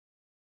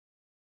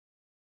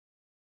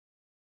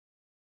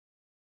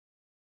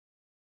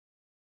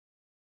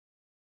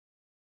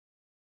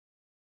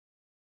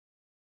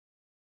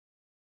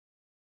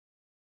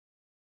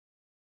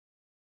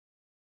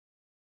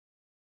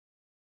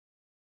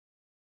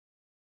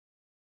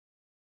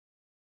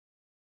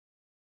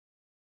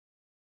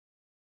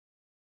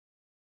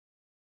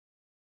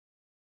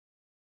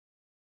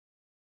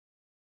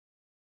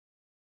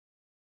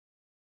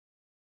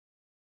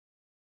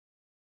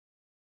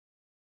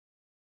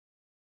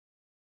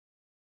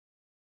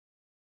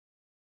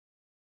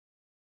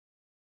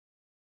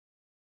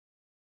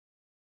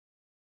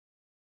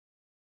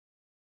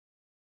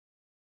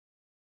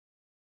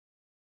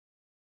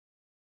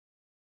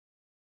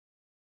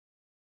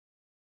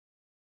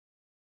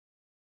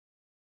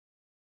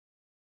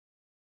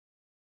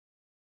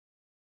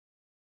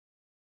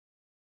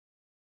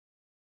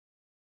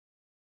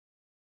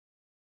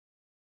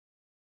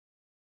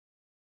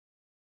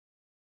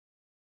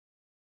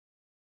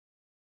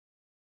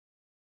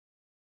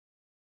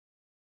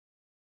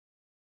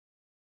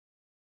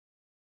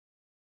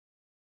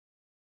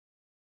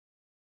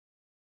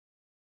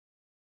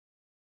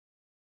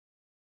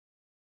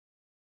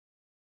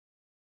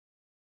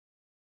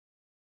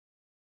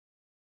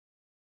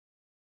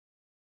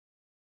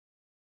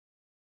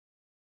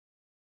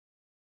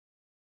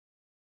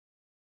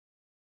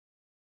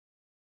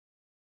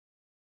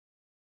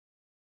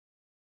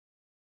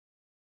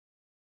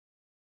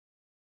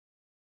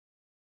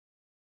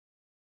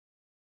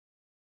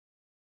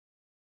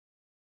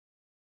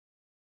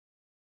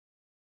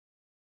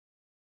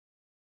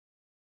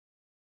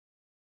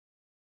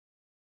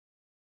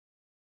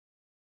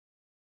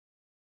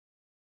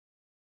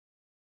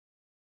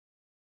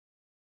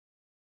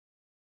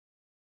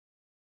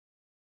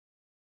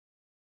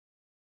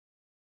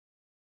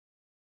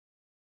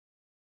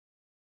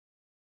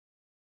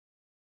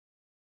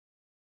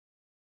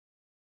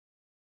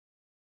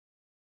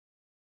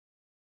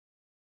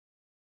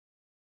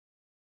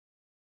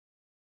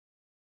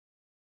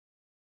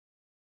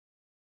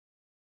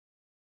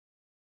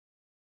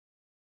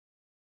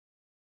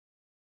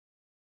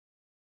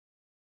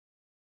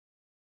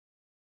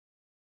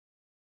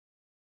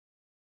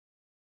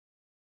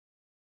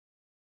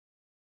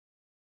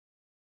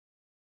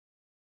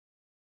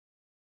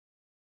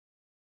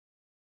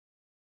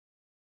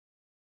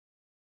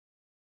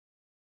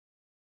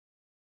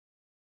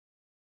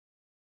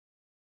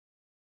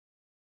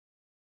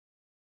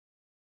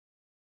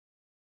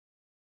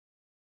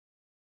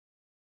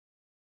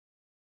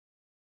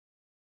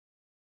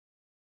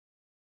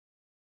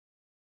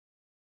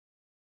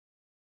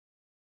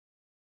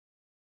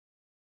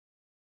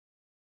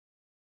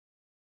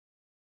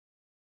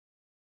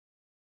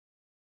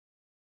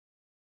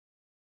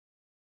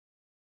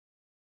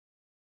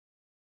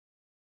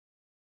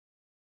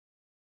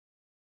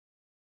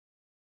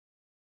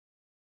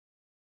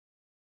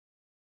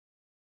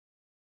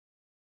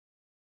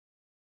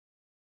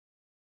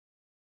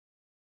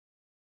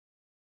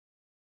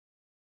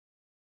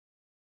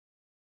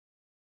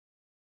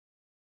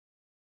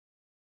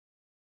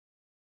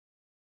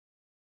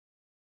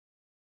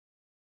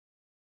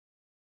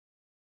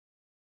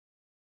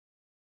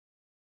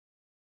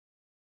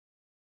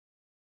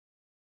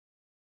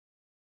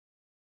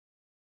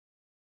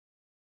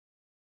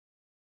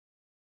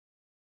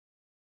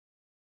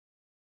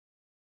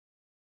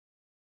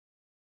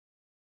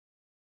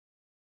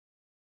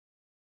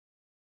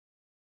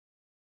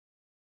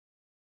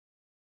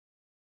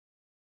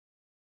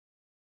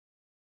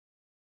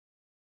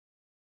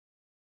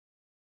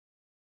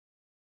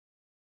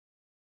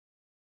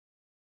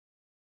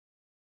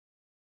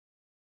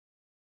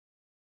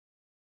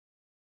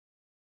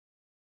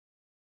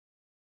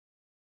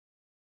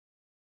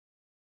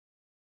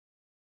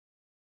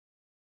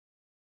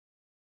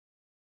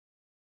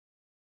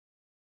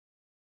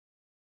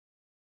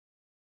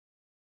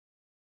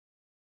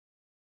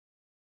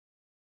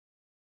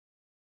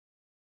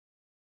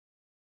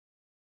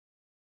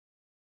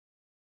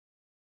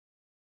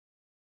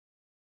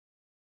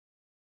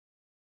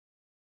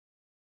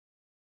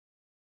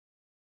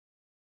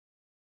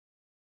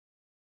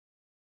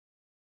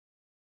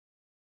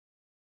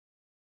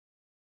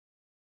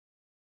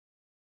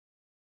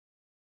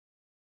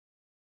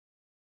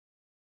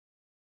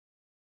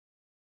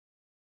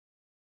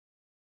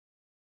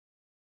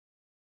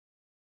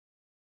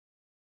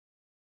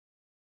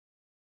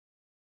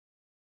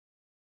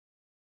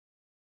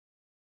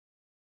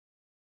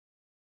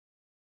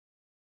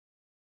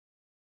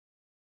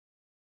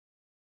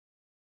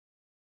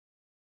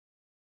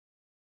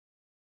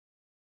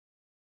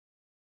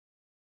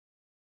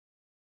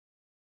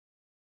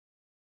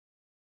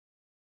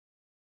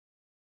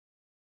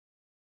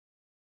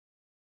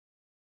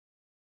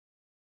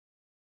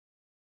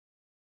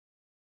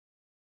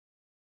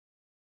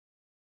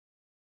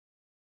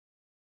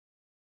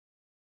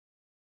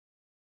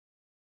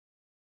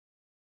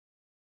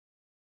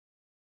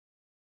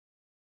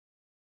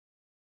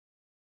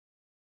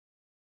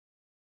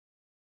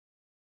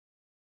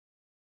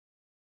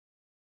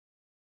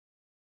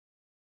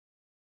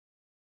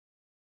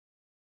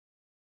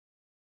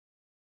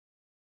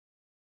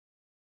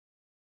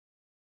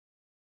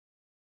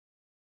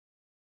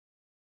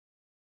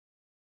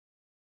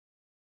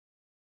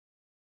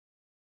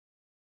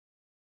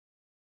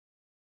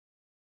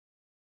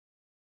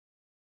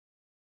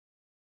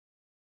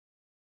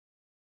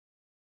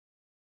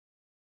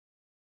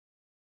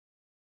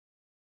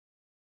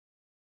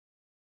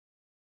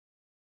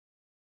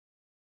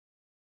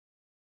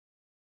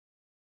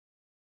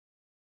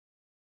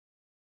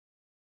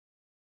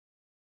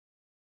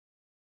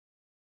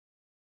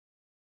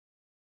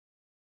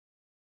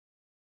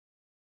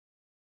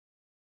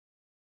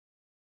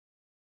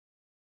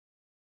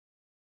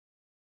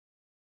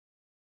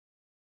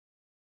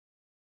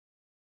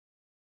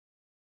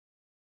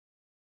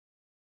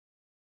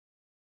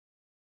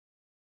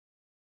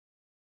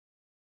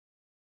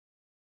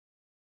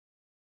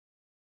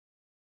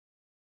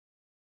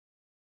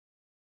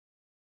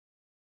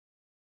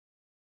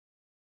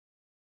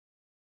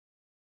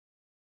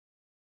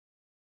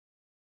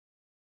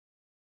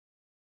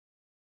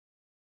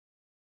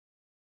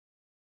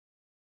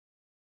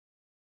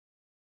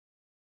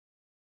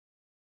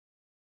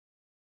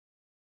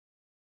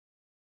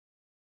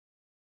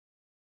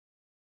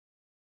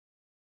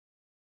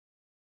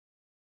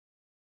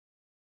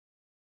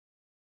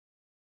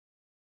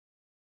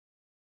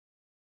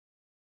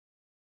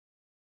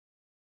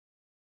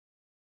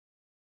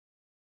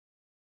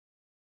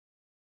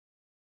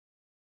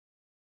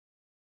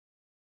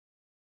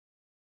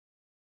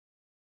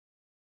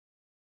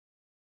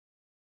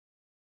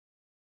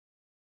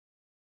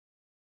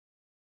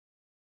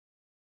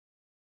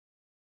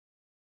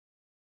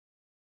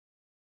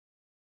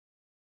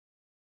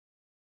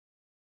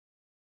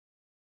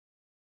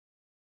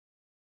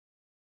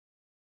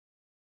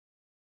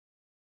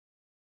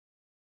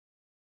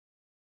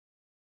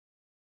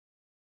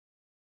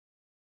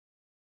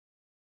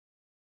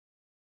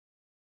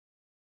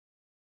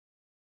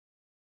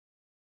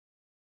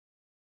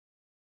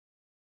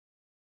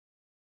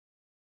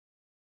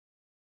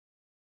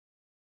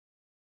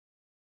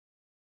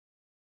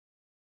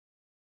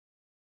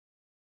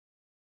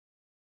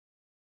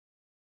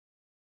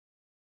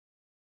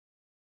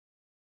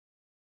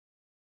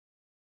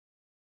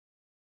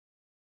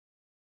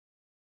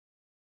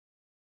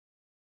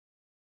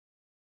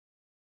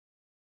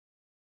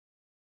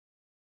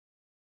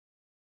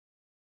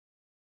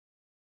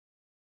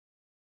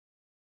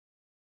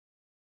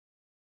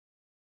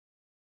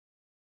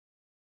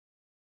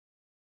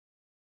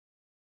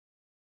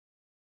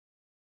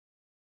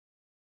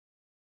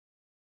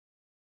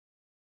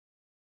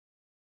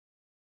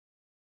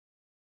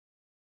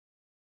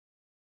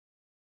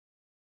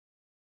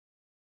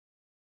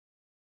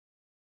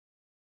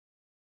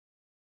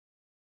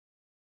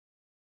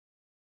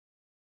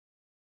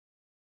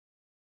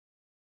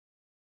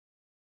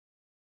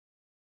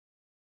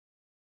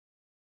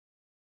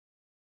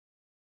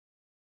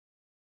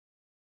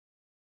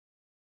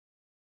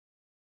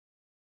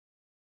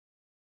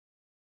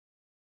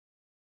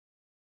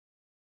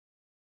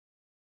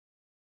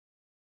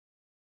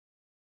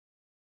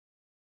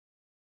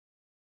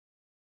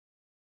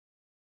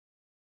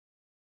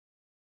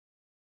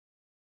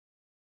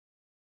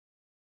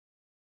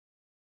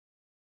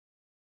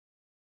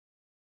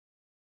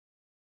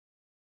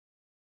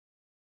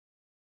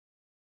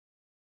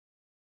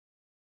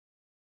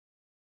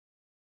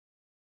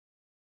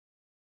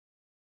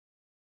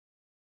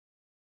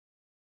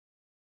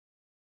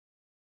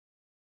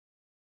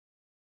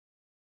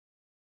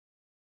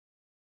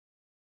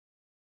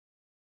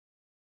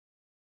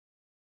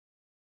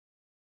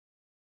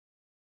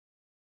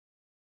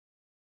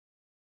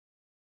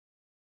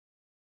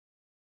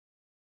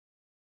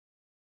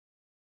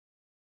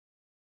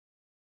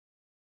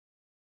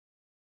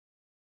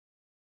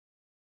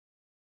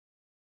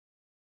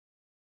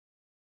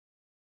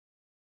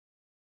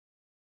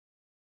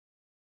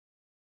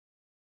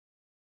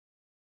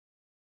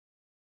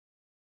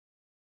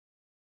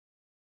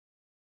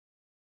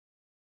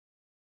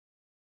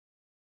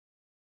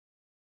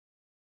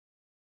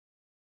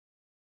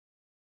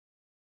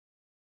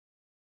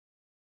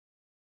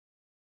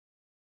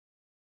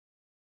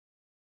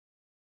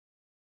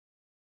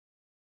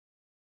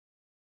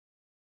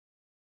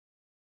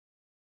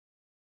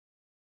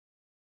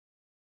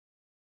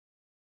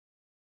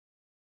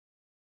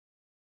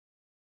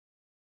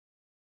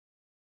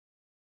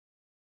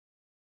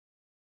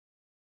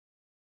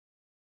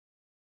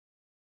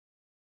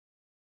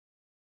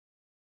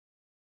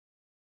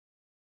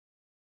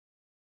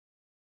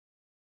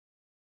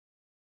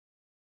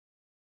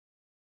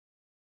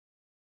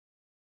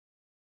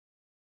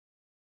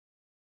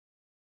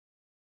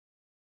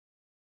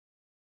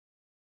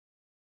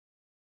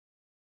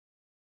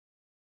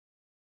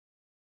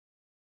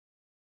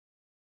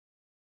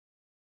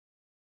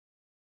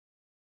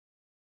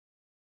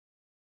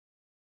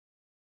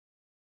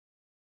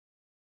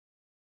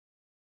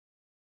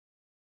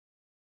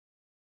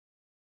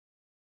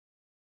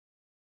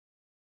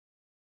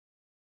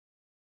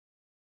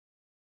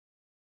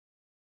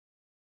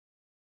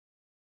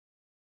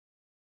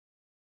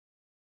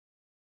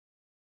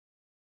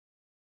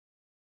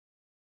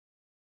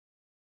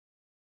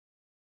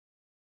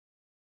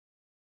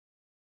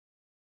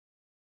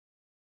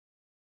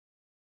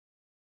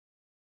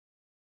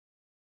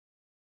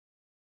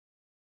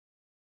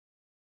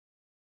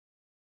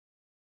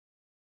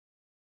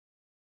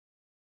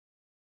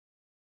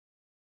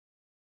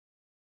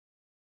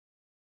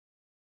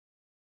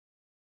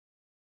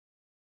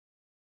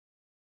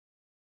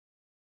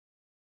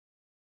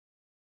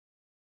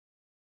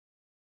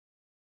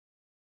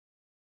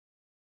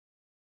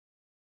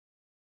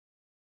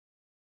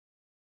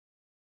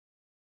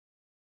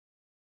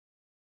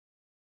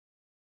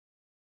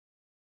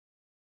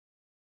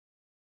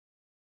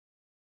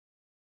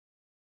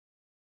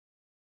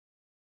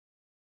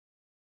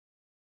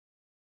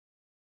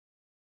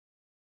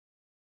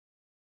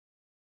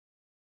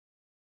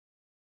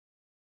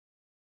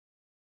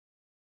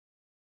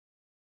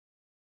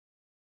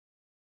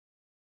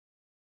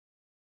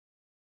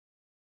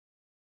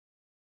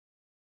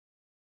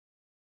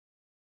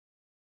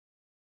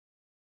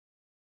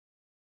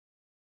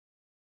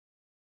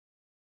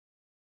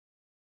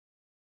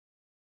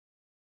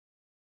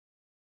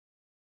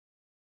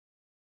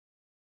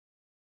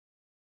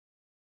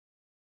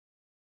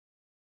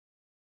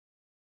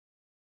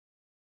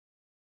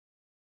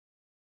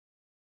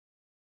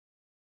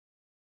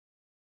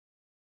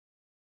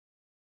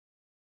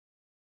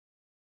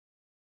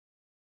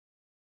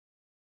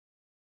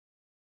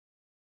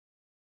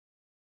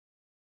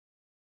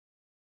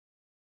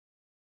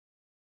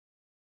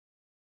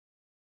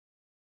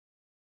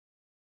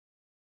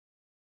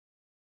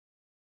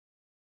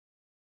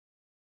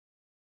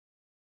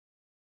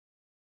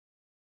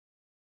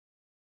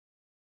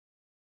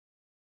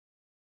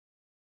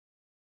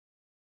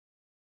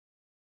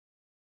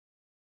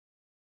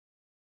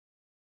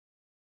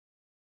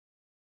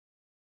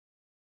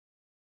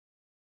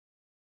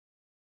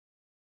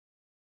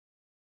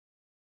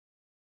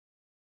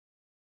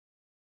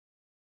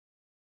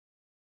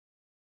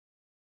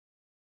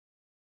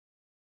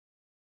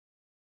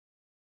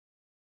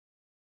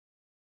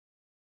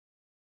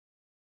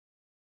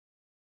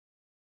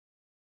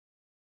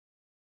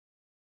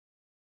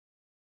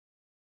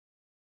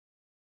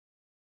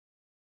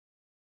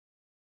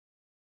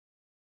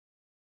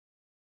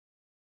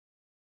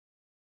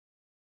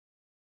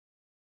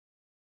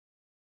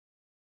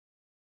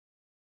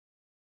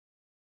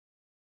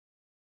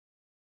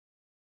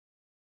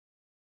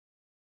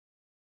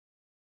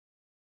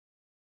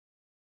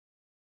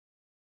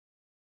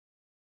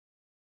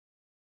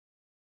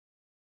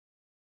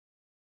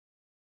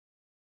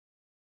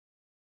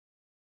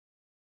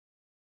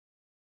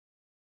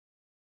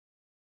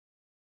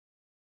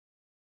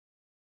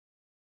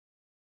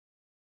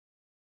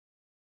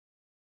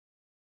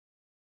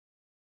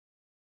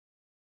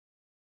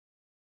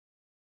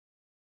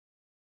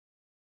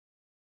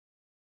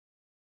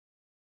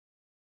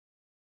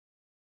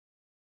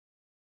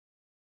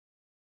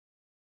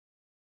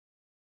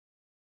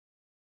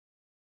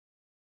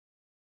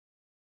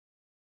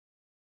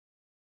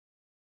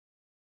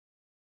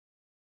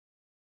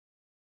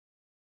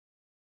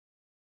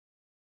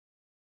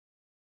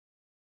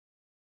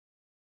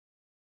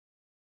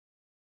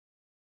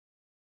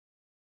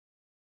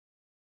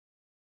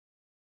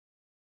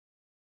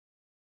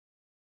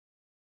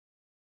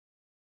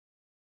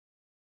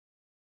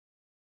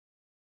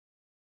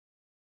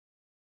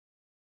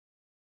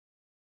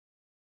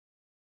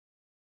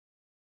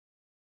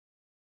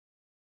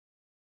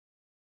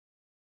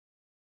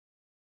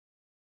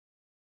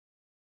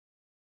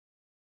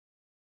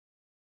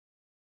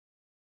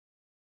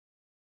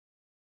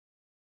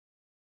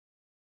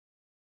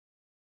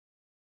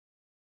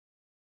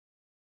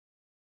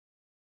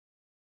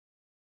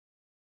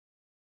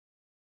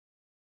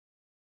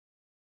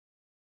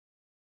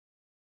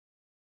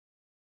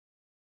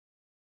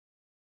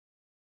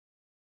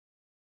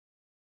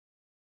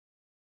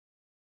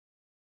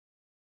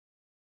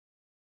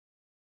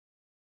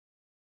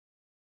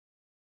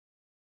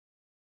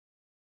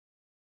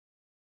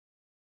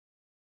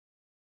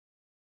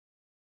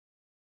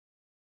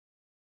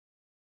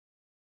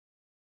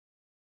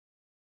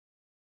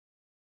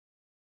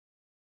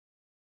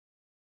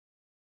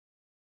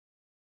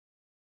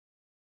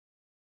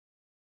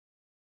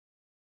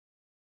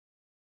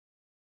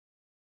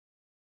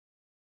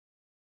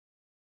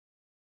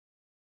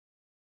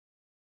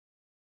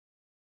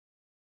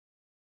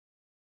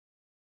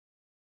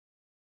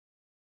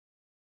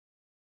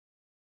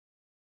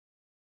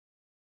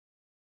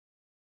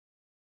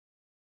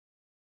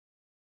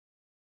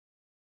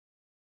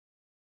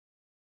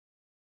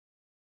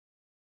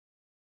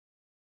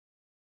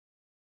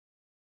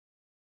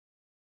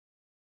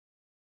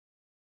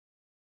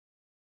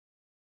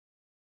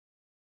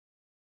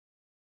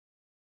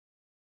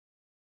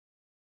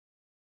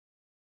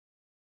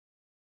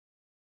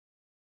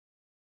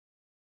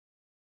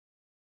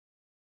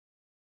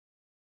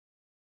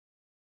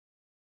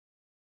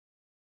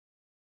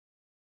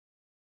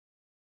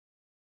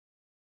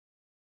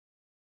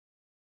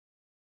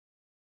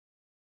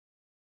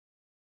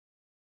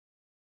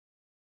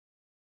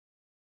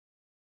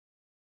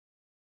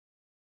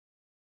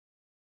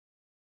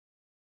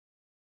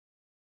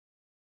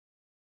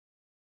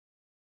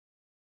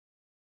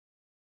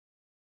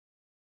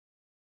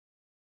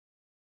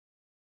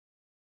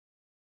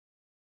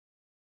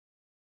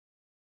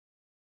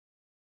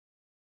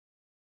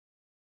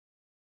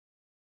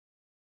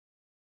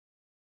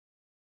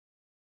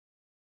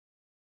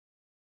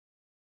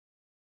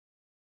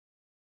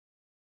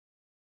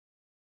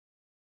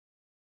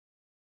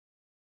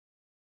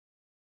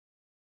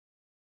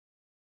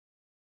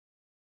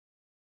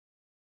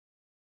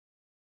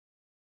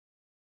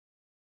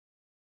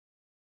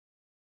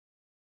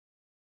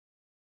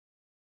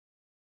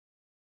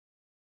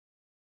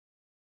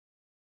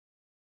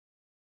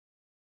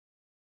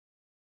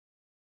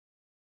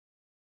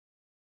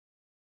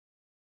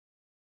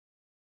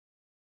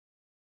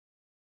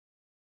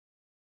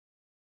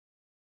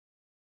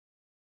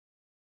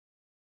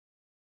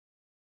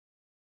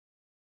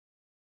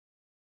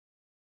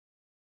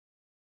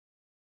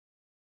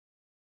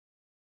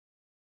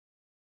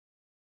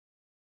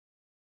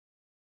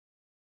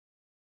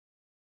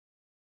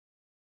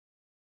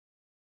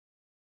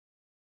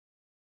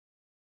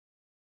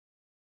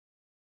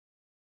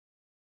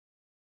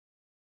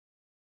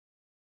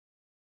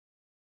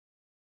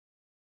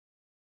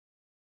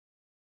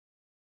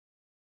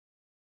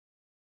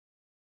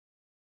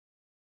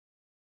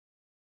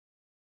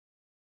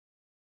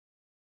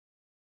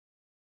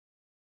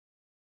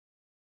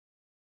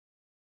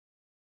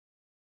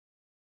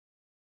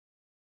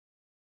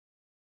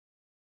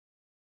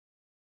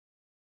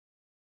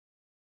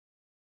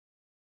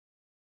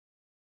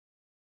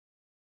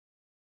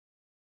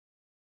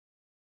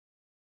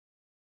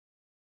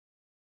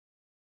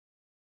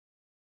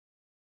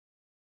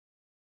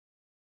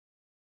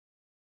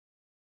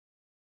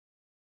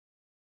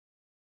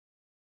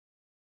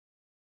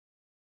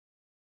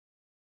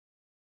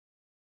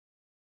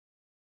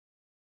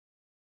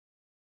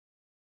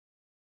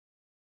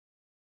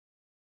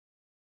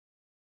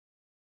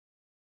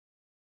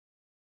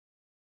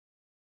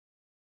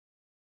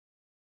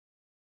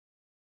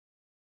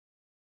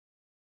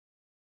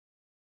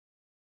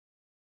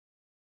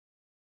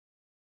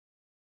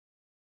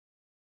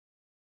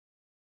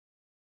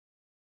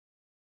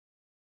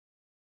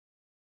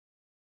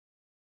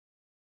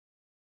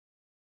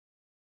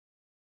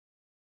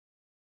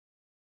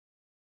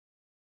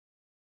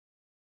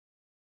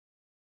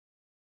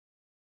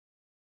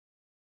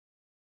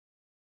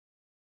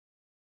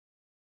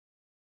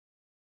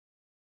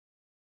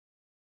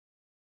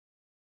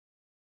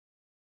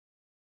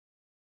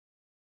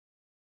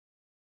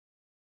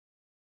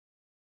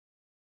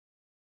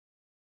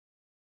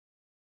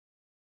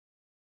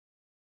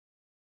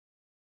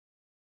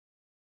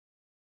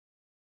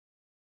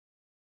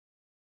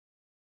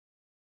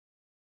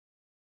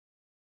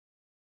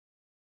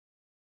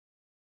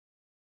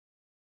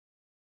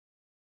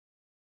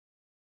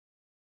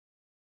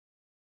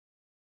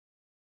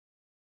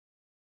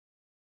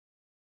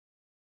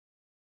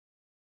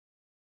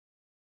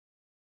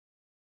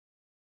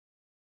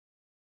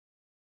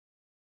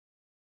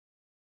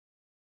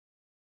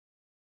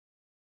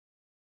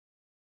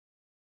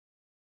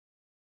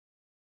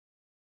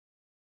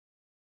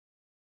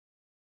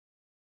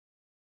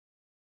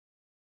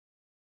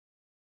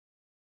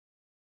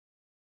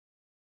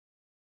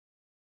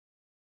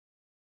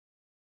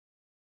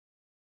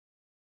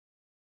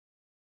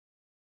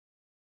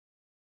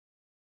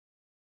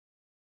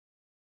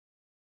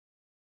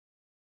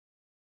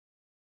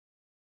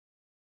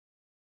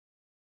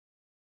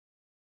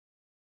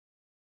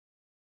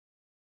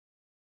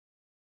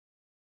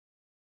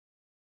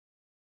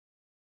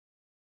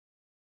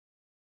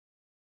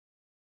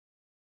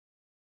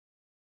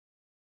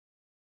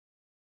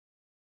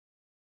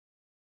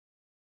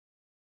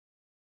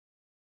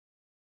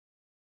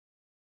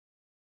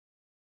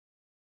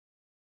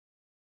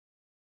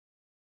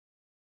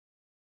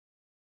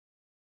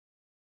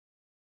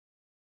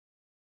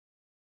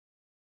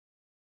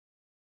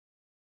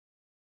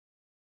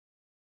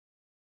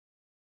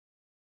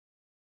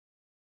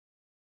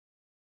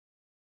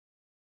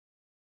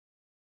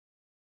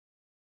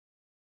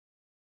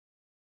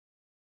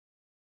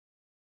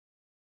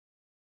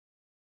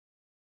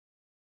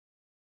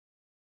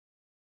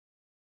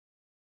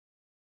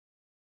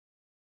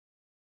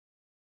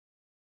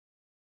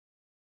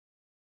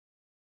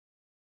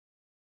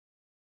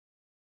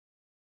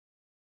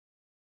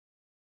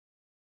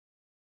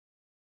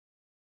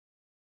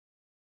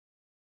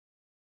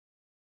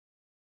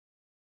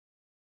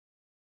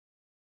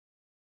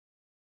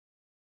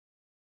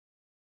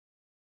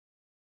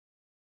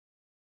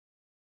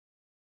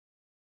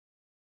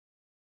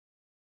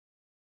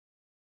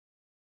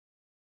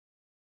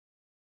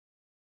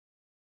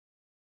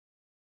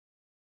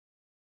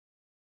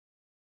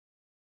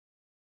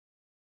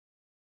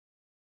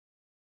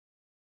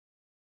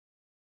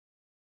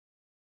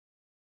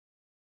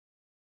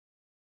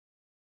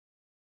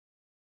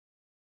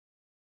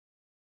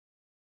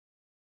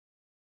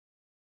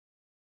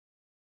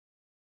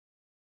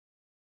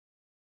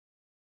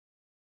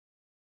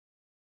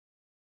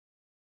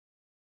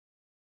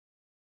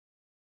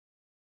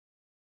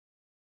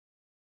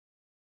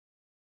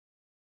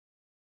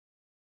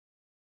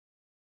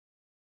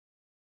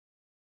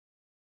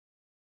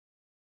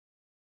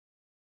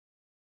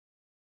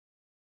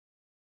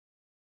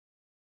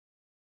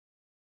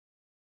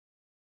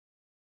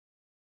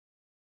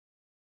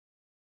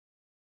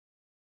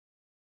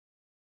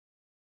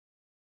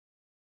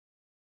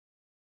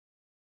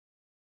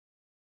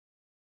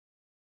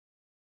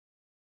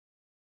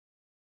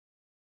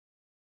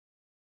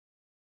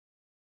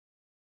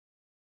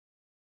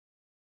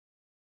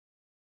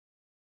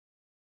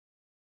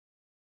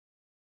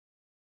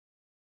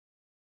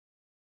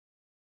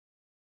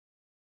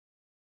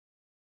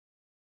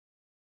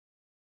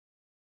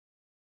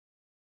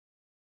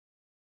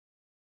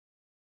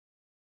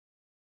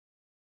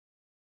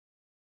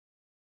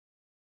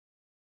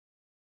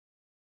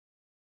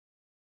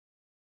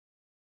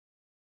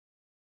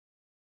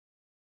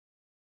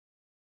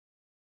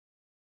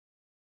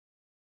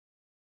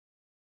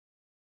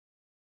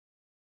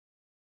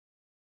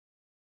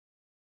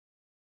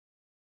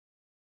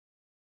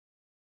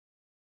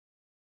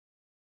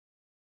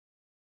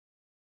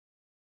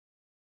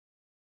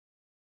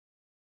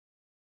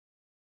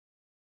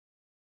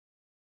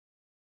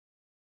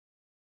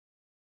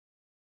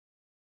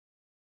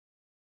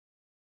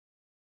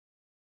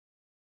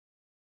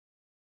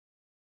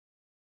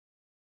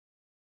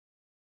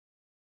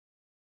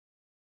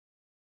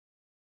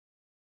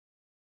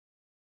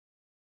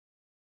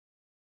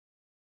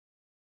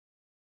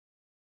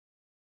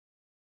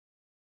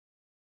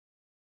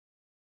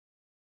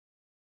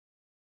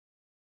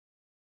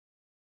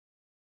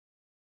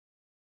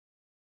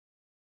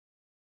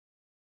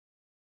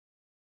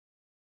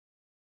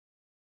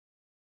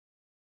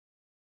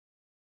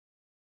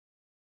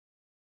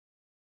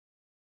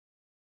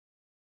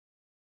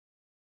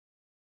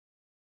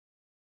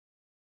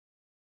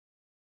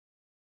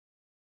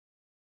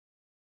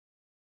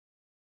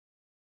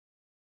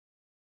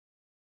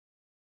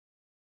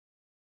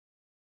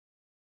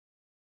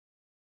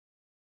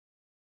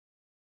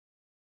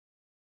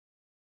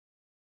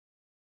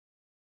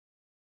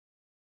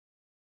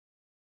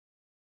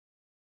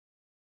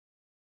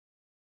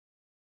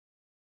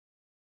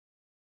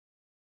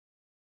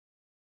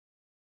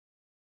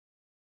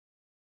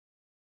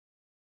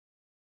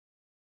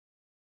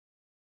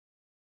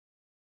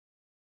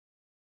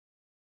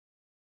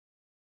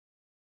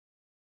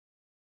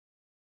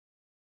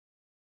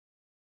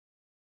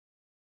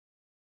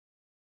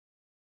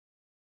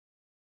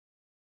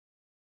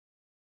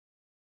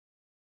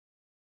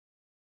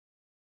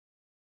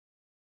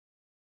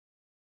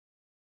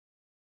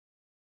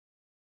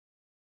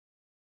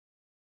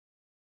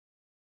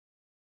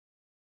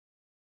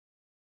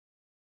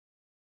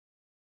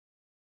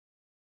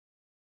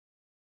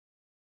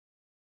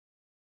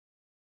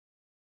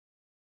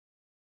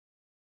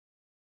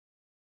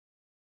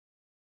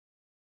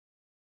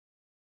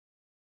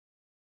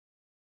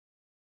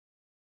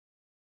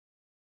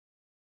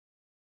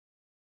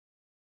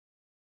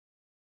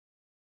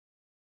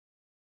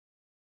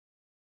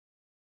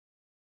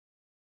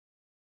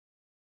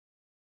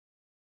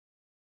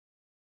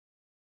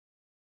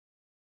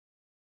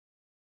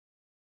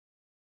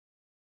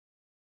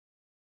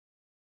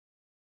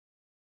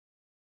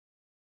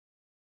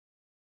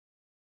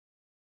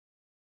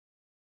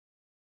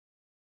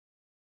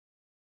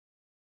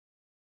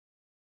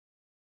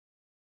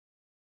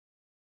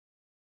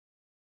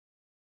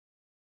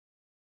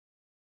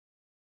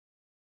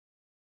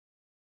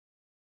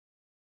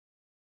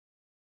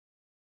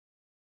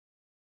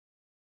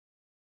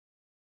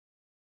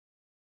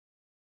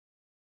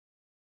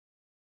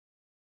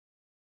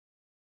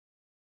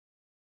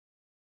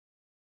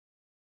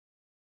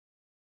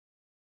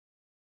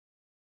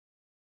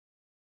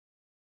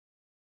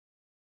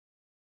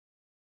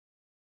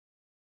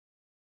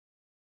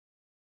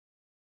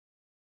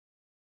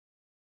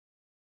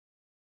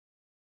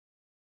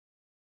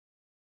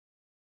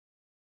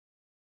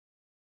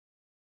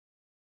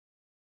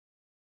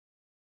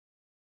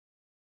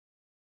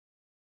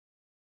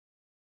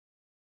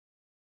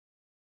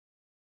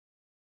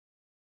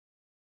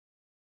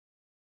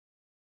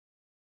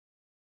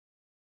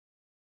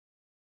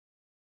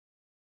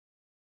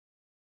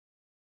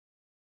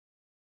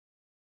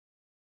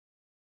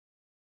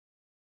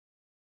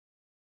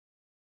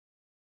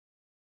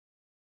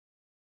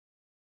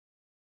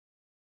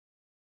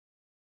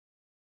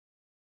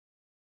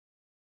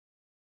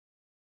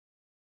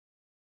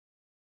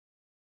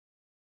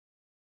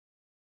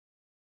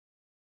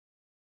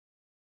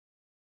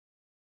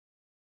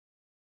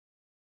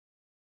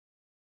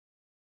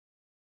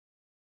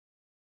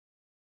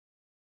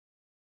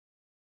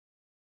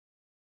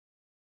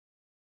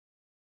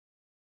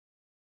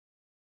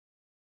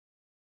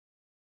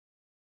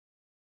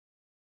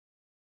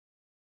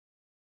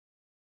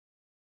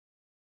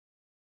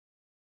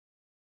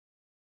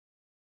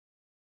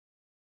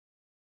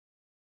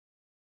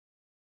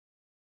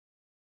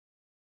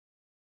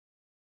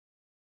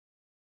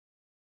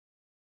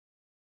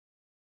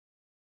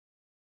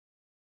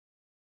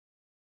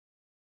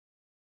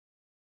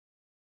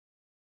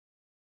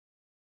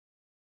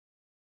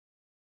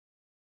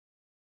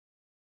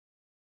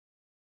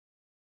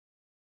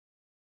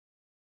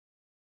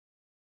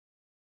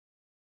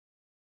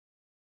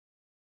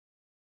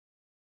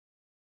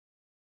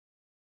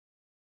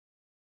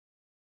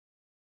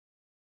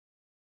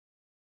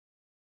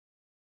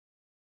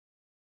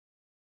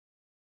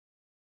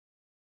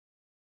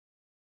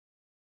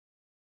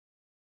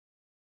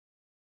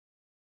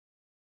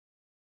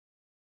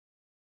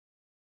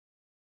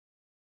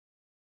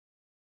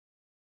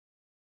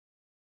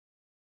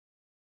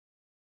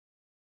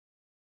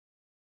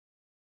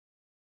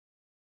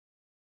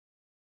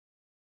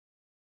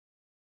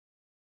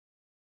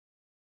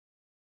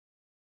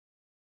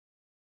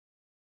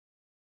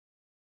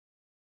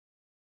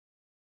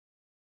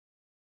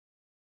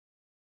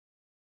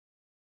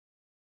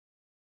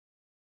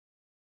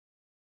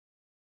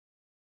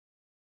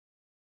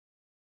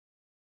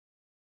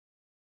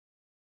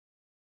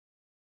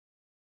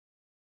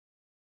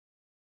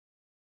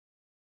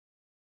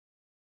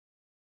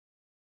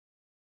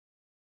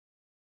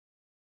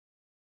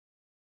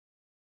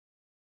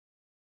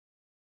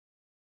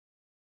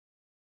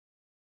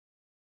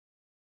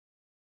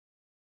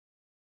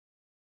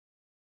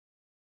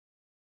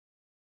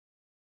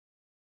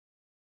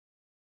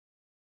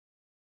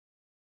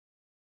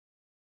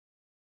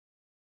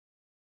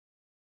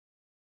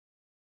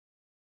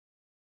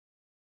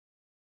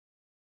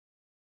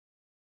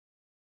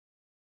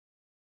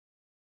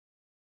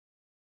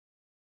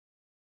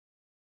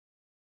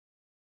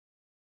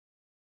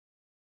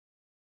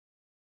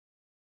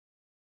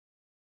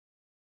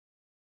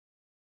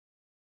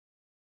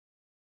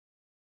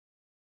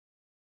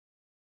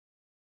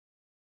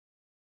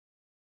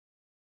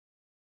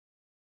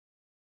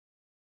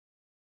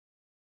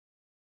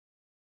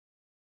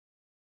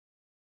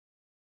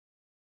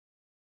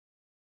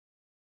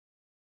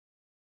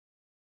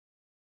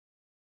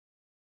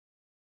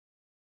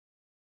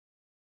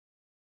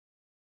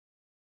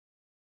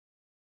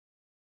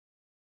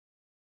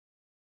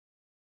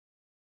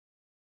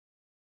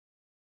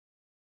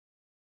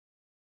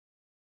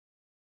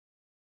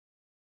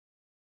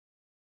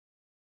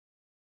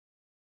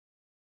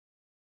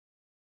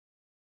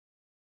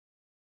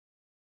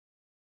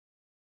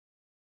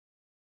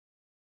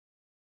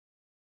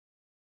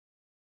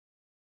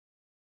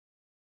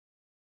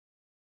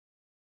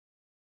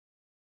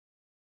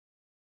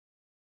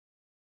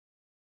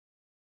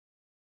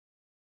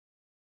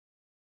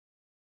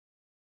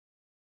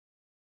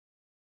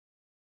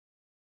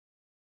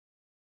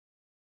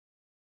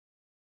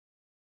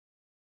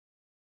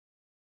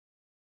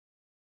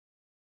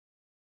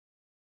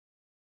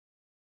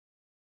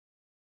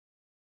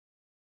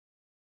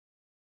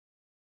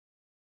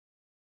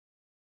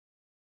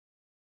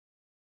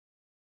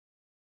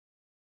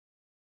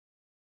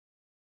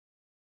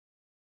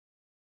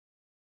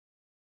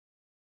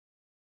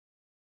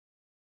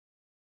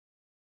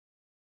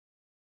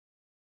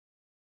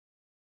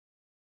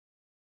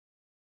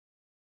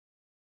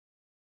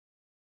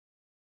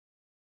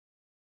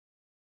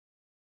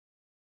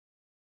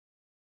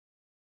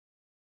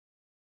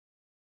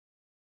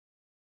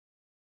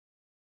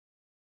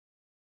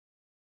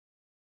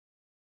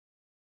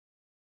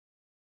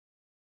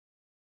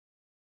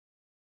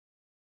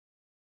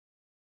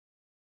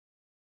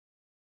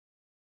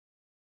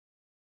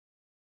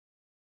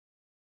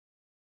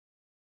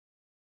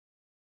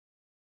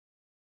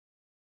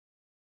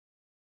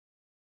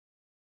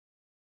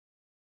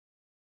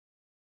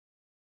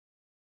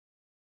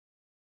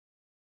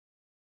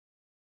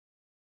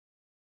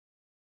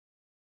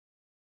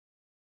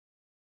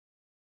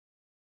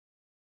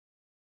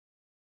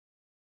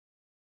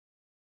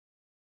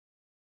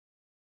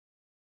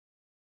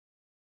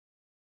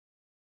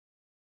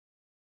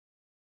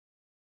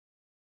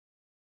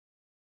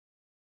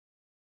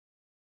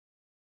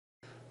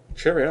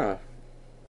 Sure we are.